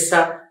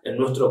certeza en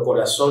nuestro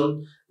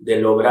corazón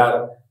del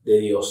obrar de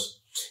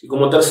Dios. Y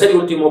como tercer y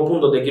último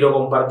punto te quiero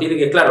compartir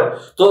que, claro,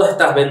 todas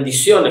estas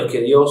bendiciones que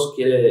Dios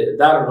quiere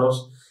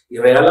darnos y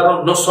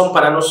regalarnos no son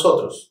para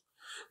nosotros.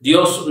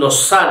 Dios nos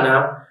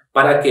sana,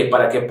 ¿para qué?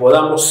 Para que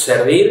podamos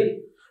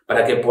servir,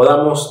 para que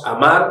podamos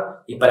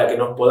amar y para que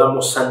nos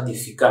podamos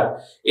santificar.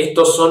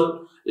 Estos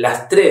son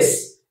los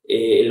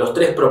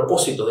tres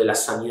propósitos de la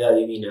sanidad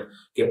divina.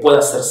 Que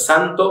puedas ser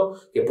santo,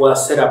 que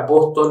puedas ser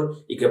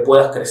apóstol y que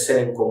puedas crecer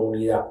en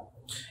comunidad.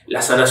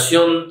 La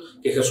sanación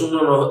que Jesús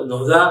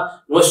nos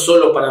da no es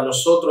solo para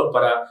nosotros,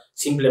 para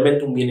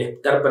simplemente un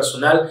bienestar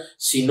personal,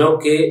 sino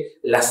que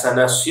la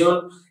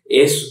sanación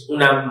es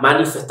una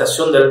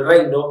manifestación del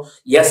reino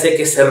y hace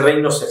que ese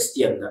reino se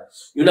extienda.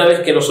 Y una vez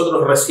que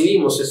nosotros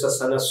recibimos esa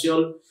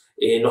sanación,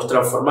 nos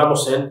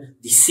transformamos en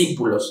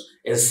discípulos,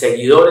 en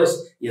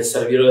seguidores y en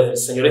servidores del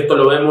Señor. Esto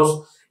lo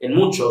vemos en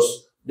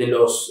muchos de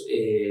los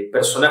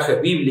personajes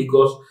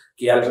bíblicos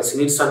que al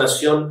recibir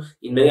sanación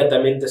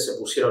inmediatamente se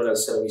pusieron al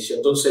servicio.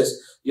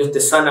 Entonces Dios te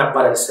sana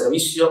para el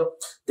servicio,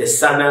 te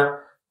sana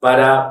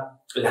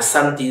para la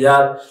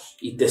santidad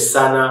y te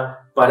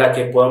sana para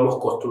que podamos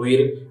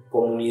construir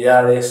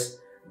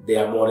comunidades de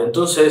amor.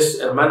 Entonces,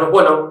 hermanos,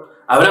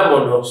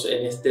 abrámonos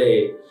en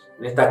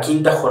esta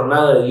quinta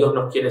jornada de Dios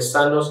nos quiere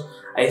sanos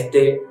a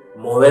este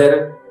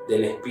mover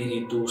del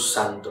Espíritu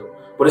Santo.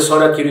 Por eso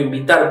ahora quiero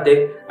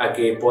invitarte a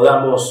que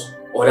podamos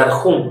orar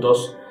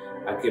juntos,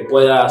 a que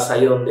puedas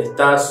ahí donde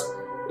estás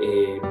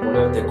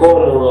ponerte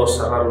cómodo,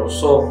 cerrar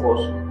los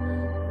ojos.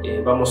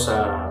 Vamos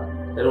a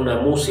tener una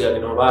música que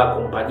nos va a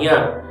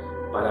acompañar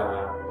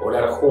para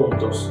orar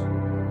juntos,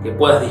 que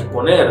puedas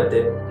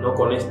disponerte, ¿no?,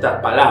 con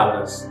estas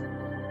palabras.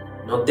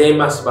 No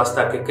temas,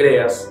 basta que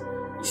creas,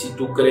 y si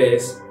tú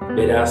crees,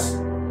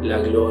 verás la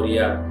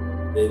gloria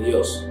de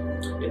Dios.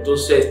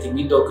 Entonces te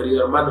invito,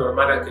 querido hermano,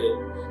 hermana, que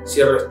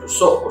cierres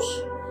tus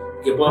ojos,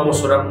 que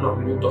podamos orar unos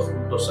minutos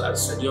juntos al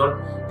Señor,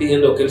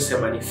 pidiendo que Él se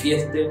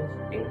manifieste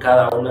en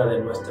cada una de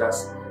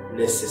nuestras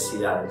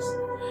necesidades.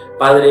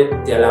 Padre,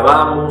 te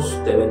alabamos,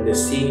 te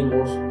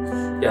bendecimos,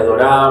 te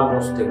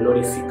adoramos, te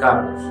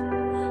glorificamos.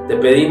 Te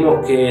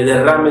pedimos que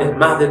derrames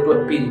más de tu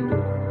Espíritu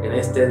en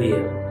este día,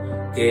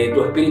 que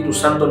tu Espíritu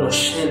Santo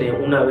nos llene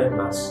una vez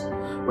más.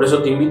 Por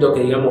eso te invito a que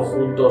digamos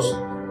juntos: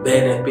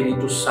 ven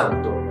Espíritu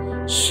Santo,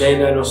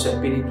 llénanos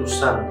Espíritu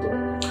Santo,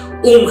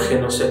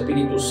 úngenos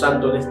Espíritu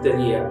Santo en este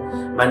día,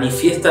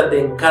 manifiéstate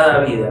en cada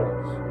vida,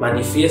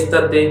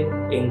 manifiéstate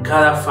en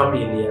cada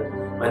familia,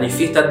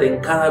 manifiéstate en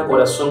cada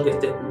corazón que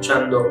esté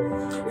escuchando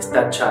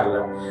esta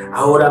charla.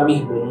 Ahora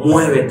mismo,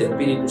 muévete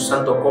Espíritu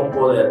Santo con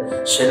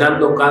poder,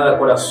 llenando cada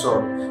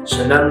corazón,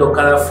 llenando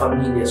cada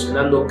familia,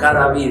 llenando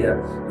cada vida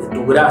de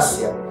tu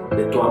gracia,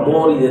 de tu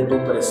amor y de tu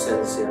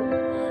presencia.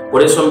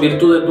 Por eso, en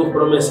virtud de tus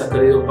promesas,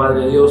 querido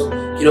Padre Dios,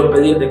 quiero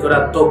pedirte que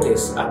ahora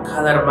toques a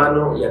cada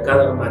hermano y a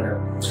cada hermana,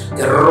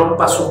 que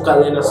rompa sus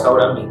cadenas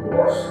ahora mismo.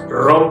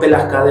 Rompe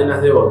las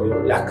cadenas de odio,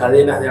 las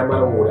cadenas de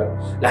amargura,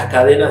 las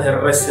cadenas de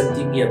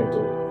resentimiento.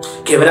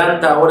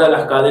 Quebranta ahora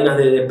las cadenas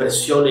de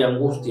depresión y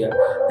angustia,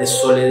 de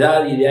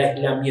soledad y de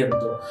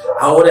aislamiento.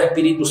 Ahora,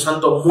 Espíritu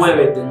Santo,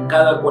 muévete en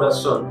cada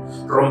corazón,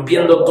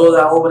 rompiendo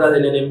toda obra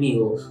del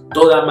enemigo,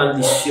 toda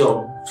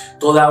maldición,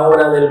 toda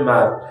obra del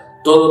mal.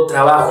 Todo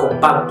trabajo,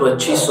 pacto,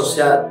 hechizo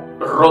sea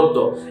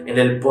roto en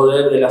el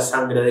poder de la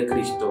sangre de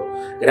Cristo.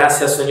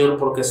 Gracias, Señor,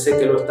 porque sé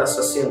que lo estás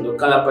haciendo.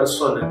 Cada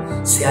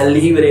persona sea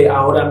libre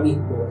ahora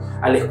mismo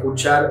al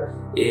escuchar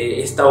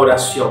esta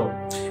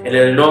oración. En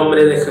el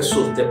nombre de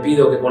Jesús te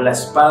pido que con la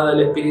espada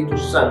del Espíritu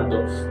Santo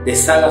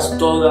deshagas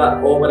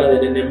toda obra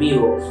del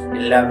enemigo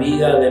en la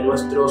vida de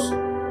nuestros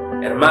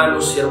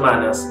hermanos y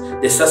hermanas.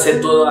 Deshace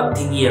toda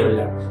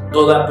tiniebla,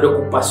 toda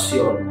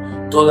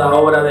preocupación, toda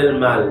obra del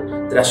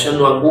mal,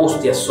 trayendo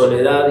angustia,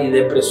 soledad y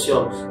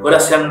depresión, que ahora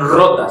sean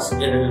rotas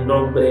en el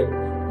nombre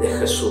de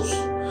Jesús.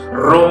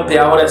 Rompe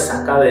ahora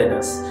esas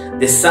cadenas,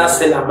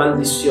 deshace las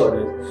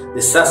maldiciones,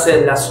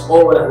 deshace las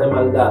obras de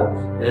maldad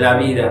en la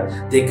vida.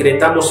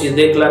 Decretamos y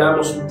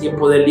declaramos un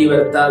tiempo de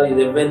libertad y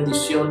de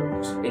bendición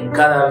en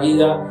cada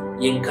vida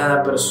y en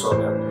cada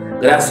persona.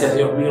 Gracias,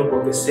 Dios mío,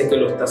 porque sé que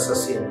lo estás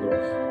haciendo.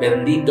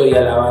 Bendito y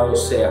alabado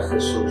sea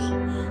Jesús.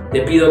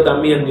 Te pido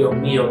también, Dios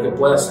mío, que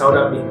puedas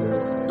ahora mismo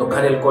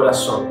tocar el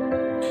corazón.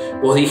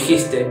 Vos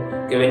dijiste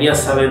que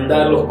venías a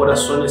vendar los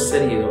corazones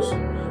heridos.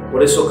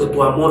 Por eso que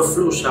tu amor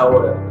fluya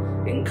ahora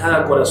en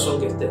cada corazón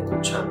que esté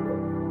escuchando.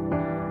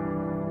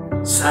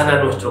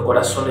 Sana nuestro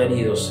corazón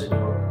herido,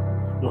 Señor.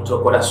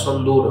 Nuestro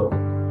corazón duro,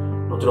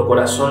 nuestro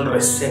corazón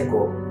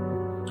reseco.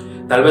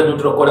 Tal vez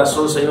nuestro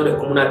corazón, Señor, es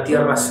como una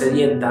tierra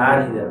sedienta,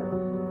 árida,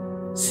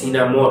 sin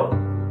amor.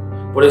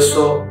 Por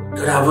eso,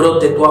 que ahora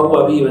brote tu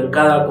agua viva en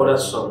cada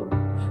corazón,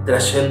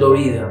 trayendo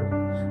vida,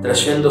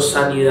 trayendo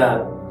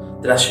sanidad,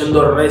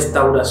 trayendo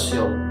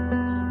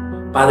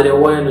restauración. Padre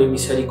bueno y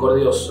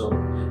misericordioso,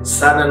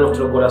 sana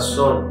nuestro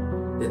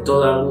corazón de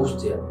toda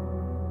angustia,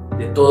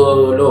 de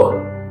todo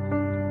dolor,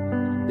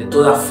 de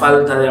toda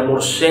falta de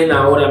amor.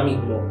 Llena ahora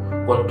mismo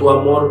con tu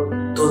amor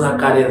toda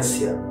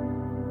carencia.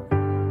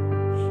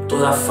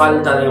 Toda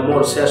falta de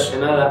amor sea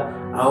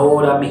llenada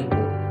ahora mismo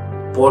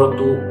por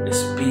tu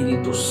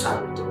Espíritu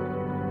Santo.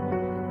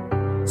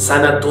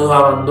 Sana todo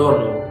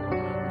abandono,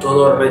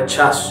 todo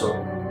rechazo.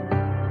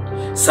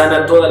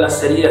 Sana todas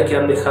las heridas que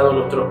han dejado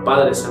nuestros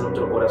padres en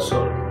nuestro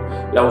corazón,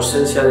 la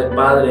ausencia de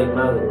padre y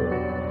madre.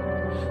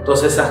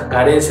 Todas esas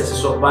carencias,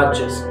 esos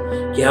baches,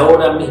 que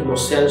ahora mismo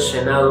sean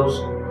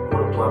llenados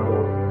por tu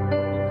amor.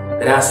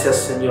 Gracias,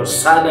 Señor.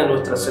 Sana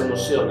nuestras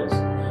emociones,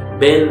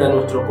 venda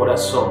nuestro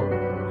corazón,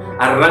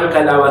 arranca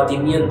el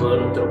abatimiento de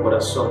nuestro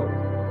corazón,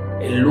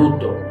 el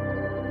luto,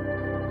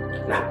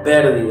 las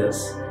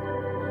pérdidas,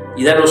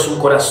 y danos un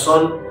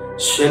corazón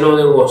lleno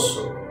de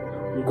gozo,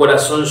 un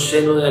corazón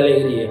lleno de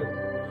alegría,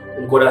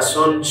 un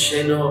corazón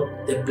lleno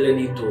de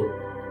plenitud,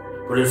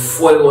 por el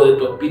fuego de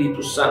tu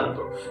Espíritu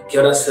Santo que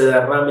ahora se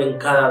derrame en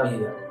cada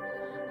vida.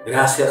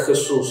 Gracias,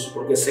 Jesús,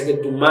 porque sé que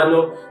tu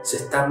mano se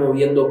está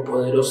moviendo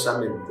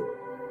poderosamente.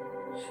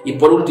 Y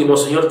por último,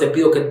 Señor, te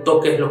pido que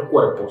toques los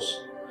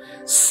cuerpos.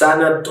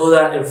 Sana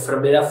toda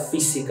enfermedad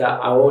física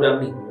ahora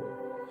mismo.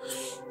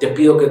 Te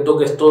pido que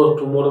toques todo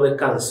tumor de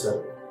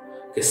cáncer,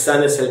 que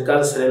sanes el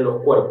cáncer en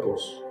los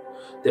cuerpos.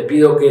 Te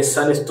pido que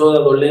sanes toda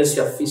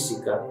dolencia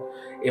física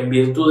en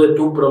virtud de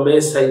tu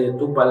promesa y de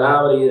tu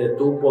palabra y de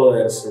tu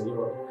poder,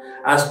 Señor.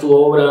 Haz tu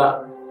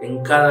obra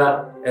en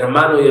cada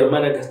hermano y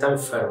hermana que está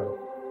enfermo.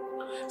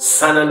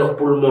 Sana los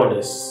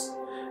pulmones.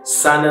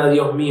 Sana,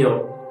 Dios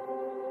mío,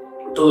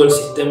 todo el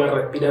sistema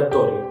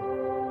respiratorio.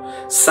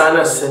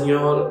 Sana,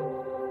 Señor,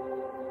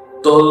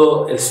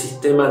 todo el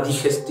sistema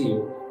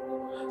digestivo.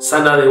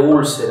 Sana de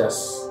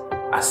úlceras,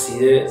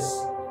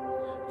 acidez.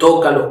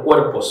 Toca los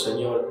cuerpos,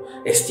 Señor.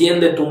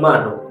 Extiende tu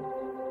mano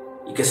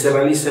y que se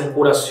realicen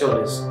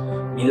curaciones,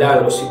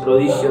 milagros y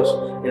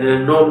prodigios en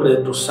el nombre de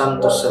tu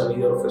santo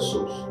servidor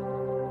Jesús.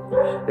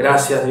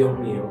 Gracias, Dios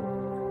mío.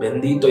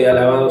 Bendito y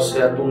alabado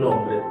sea tu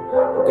nombre,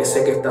 porque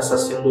sé que estás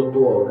haciendo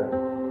tu obra.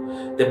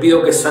 Te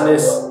pido que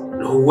sanes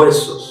los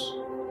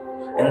huesos,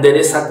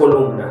 endereza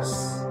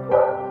columnas.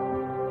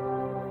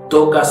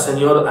 Toca,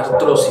 Señor,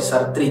 artrosis,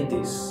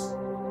 artritis.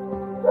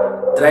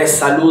 Trae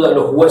salud a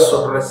los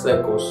huesos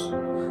resecos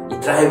y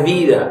trae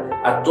vida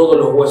a todos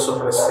los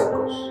huesos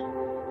resecos.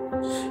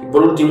 Y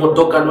por último,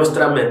 toca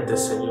nuestra mente,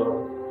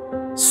 Señor.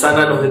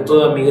 Sánanos de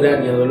toda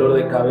migraña, dolor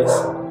de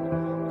cabeza.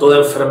 Toda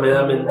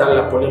enfermedad mental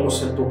la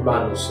ponemos en tus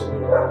manos,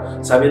 Señor,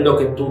 sabiendo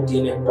que tú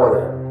tienes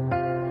poder.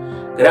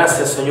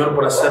 Gracias, Señor,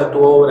 por hacer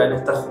tu obra en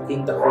esta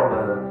quinta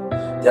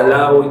jornada. Te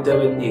alabo y te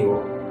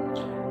bendigo.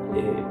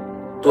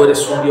 Tú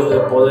eres un Dios de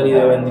poder y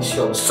de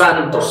bendición.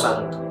 Santo,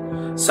 santo.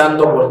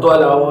 Santo por toda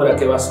la obra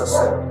que vas a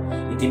hacer.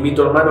 Y te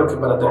invito, hermano, que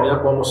para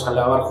terminar podamos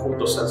alabar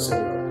juntos al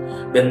Señor.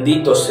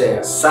 Bendito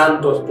seas,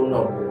 santo es tu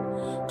nombre.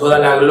 Toda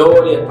la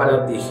gloria es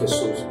para ti,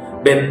 Jesús.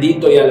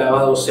 Bendito y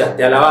alabado seas.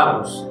 Te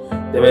alabamos,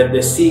 te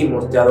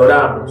bendecimos, te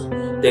adoramos,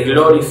 te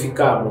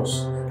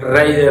glorificamos.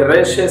 Rey de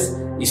reyes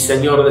y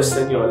Señor de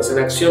señores, en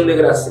acción de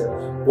gracia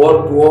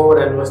por tu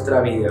obra en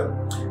nuestra vida.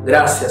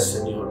 Gracias,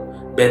 Señor.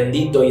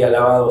 Bendito y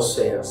alabado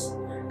seas.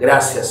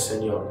 Gracias,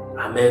 Señor.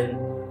 Amén,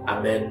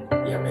 amén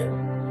y amén.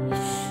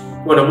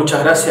 Bueno,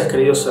 muchas gracias,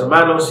 queridos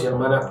hermanos y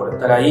hermanas, por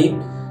estar ahí.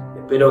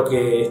 Espero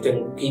que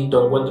este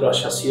quinto encuentro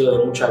haya sido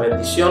de mucha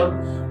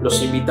bendición.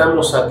 Los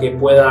invitamos a que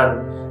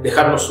puedan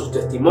dejarnos sus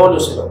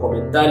testimonios en los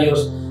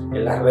comentarios,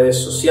 en las redes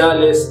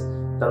sociales,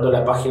 tanto en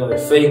la página de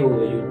Facebook,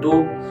 de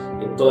YouTube,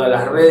 en todas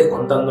las redes,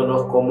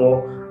 contándonos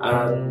cómo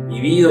han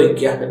vivido y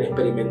qué han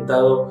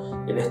experimentado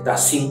en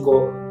estas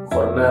 5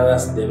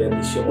 jornadas de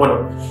bendición.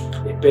 Bueno,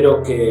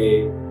 espero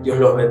que Dios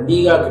los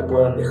bendiga, que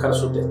puedan dejar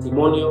su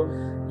testimonio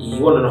y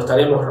bueno, nos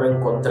estaremos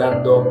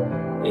reencontrando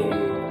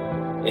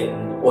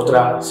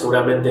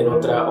seguramente en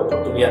otra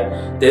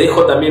oportunidad. Te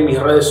dejo también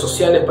mis redes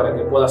sociales para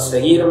que puedas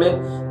seguirme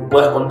y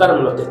puedas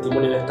contarme los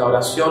testimonios de esta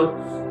oración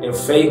en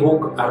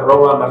Facebook,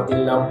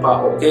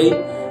 @MartinLampaOK,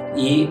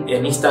 y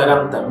en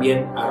Instagram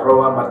también,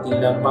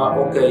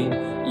 @MartinLampaOK,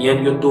 y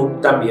en YouTube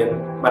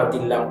también,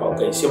 Martín Lampa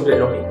OK. Siempre es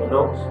lo mismo,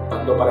 ¿no?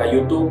 Tanto para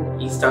YouTube,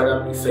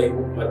 Instagram y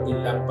Facebook,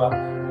 Martín Lampa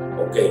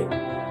OK.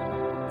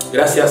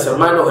 Gracias,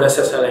 hermanos,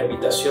 gracias a la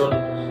invitación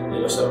de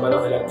los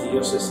hermanos de la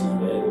Arquidiócesis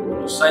de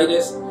Buenos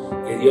Aires.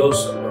 Que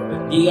Dios los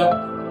bendiga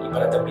y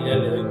para terminar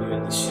le doy mi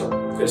bendición.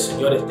 Que el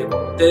Señor esté con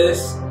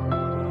ustedes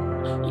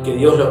y que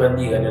Dios los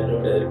bendiga en el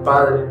nombre del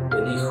Padre,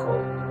 del Hijo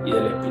y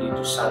del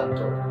Espíritu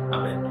Santo.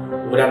 Amén.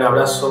 Un gran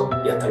abrazo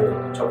y hasta luego.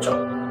 Chau, chau.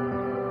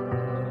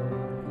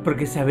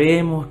 Porque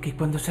sabemos que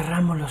cuando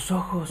cerramos los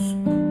ojos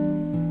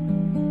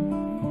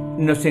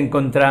nos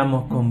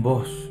encontramos con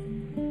vos,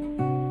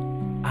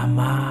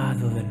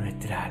 amado de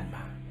nuestra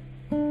alma,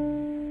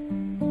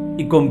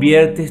 y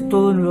conviertes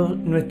todo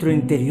nuestro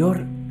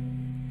interior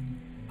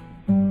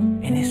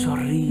en esos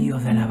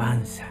ríos de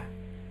alabanza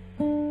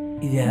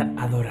y de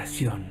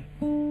adoración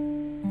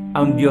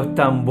a un Dios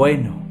tan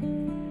bueno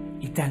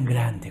y tan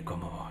grande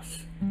como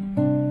vos.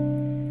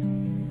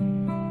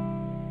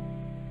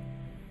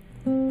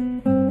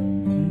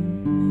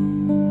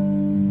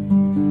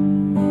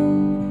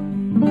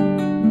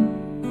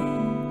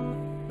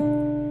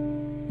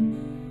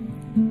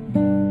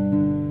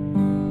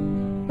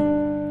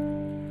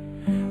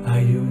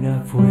 Hay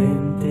una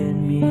fuente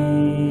en mí,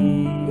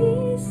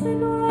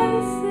 Díselo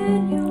al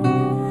Señor,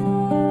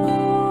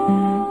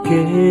 que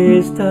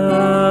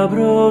está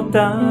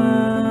brotando,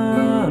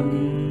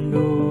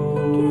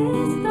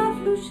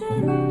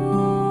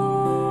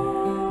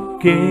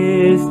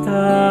 que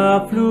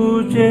está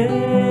fluyendo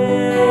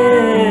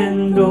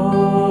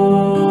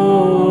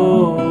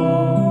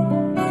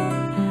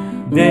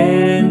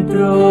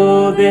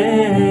dentro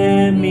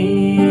de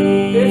mí.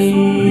 Es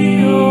un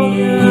río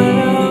de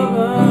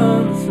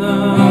alabanza,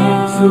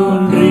 es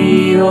un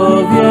río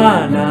de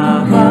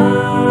alabanza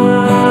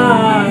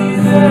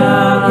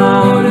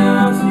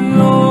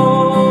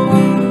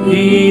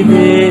y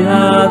de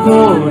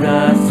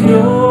adoración.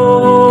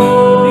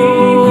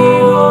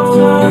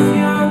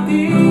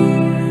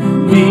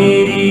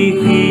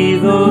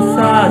 Dirigidos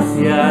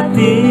hacia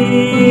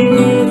ti,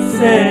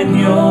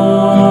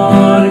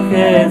 Señor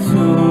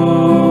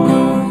Jesús,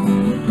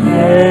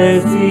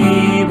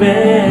 recíbelo.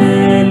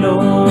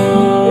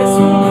 Es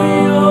un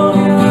río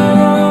de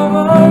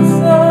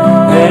alabanza,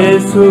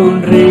 es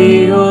un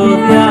río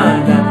de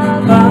alabanza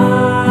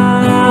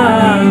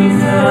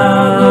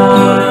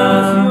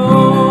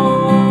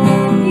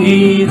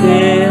y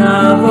de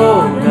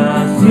adoración.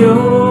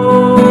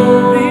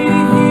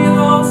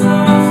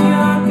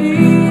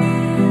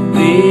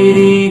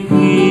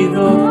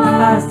 Dirigido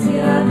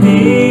hacia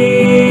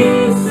ti,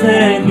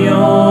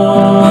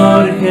 Señor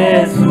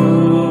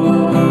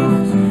Jesús,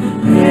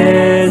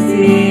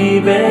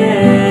 recíbelo.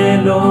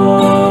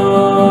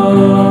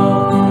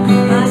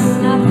 hay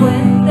una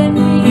fuente en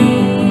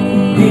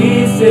mí,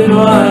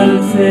 Díselo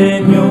al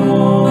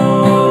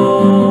Señor,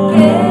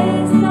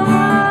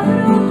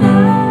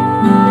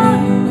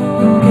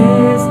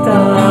 que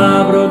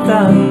está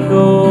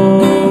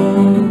brotando,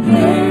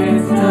 que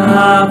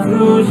está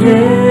fluyendo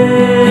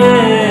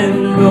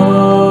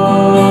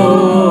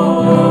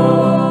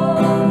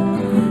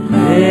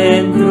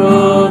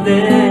dentro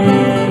de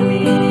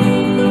mí.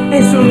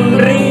 Es un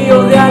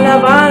río de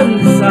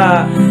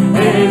alabanza,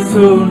 es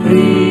un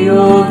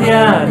río de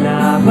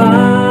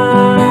alabanza.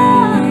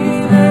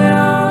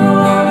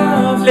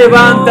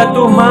 levanta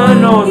tus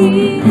manos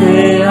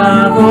de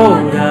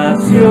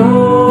adoración.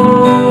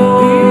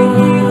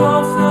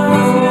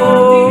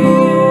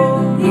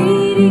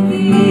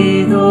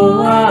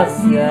 Dirigido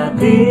hacia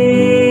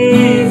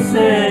ti,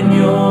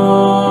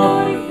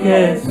 Señor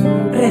Jesús.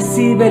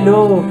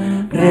 Recíbelo,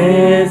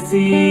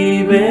 recíbelo.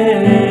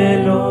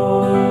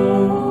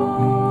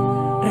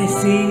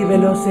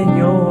 Recíbelo,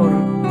 Señor.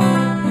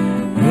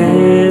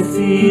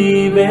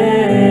 Recíbelo.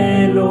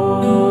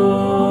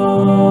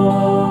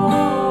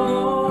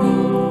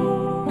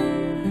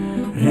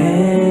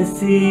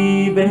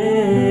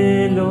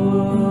 Recíbelo.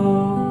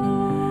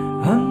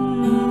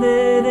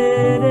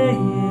 Anderere.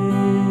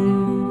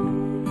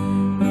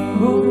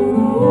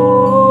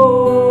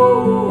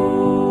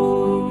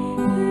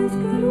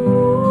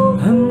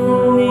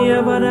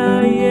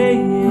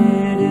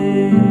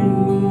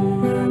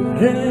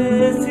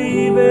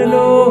 Recíbelo.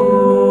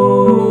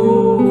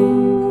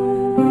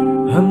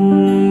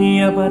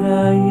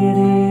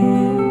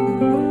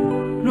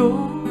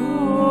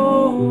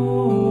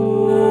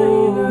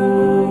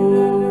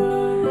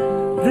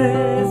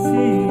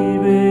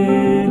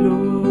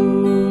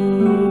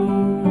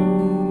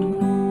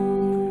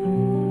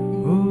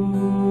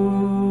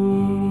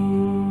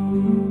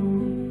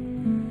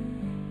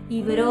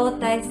 Y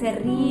brota ese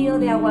río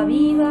de agua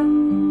viva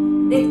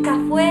de esta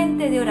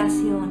fuente de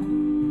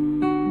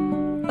oración,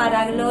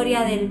 para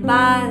gloria del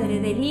Padre,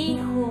 del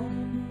Hijo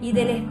y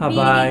del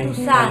Espíritu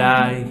Santo.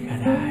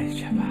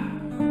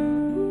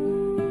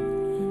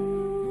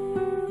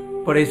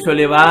 Por eso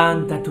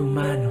levanta tus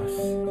manos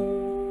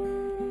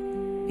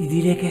y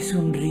diré que es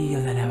un río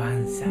de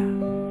alabanza,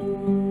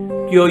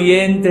 que hoy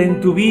entre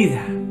en tu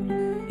vida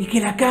y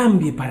que la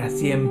cambie para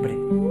siempre.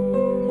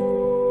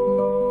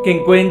 Que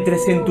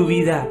encuentres en tu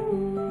vida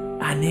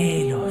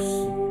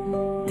anhelos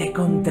de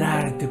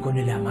encontrarte con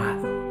el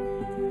amado,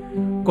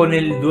 con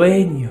el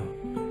dueño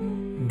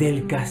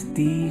del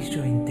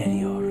castillo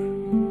interior.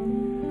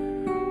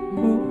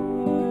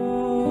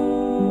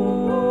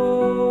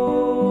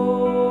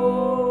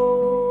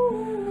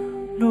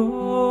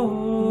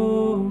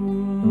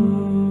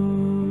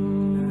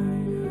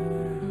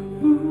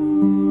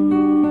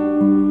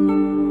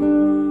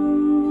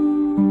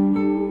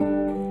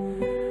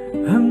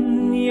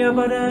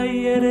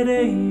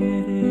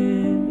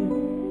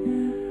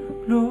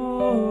 Gloria.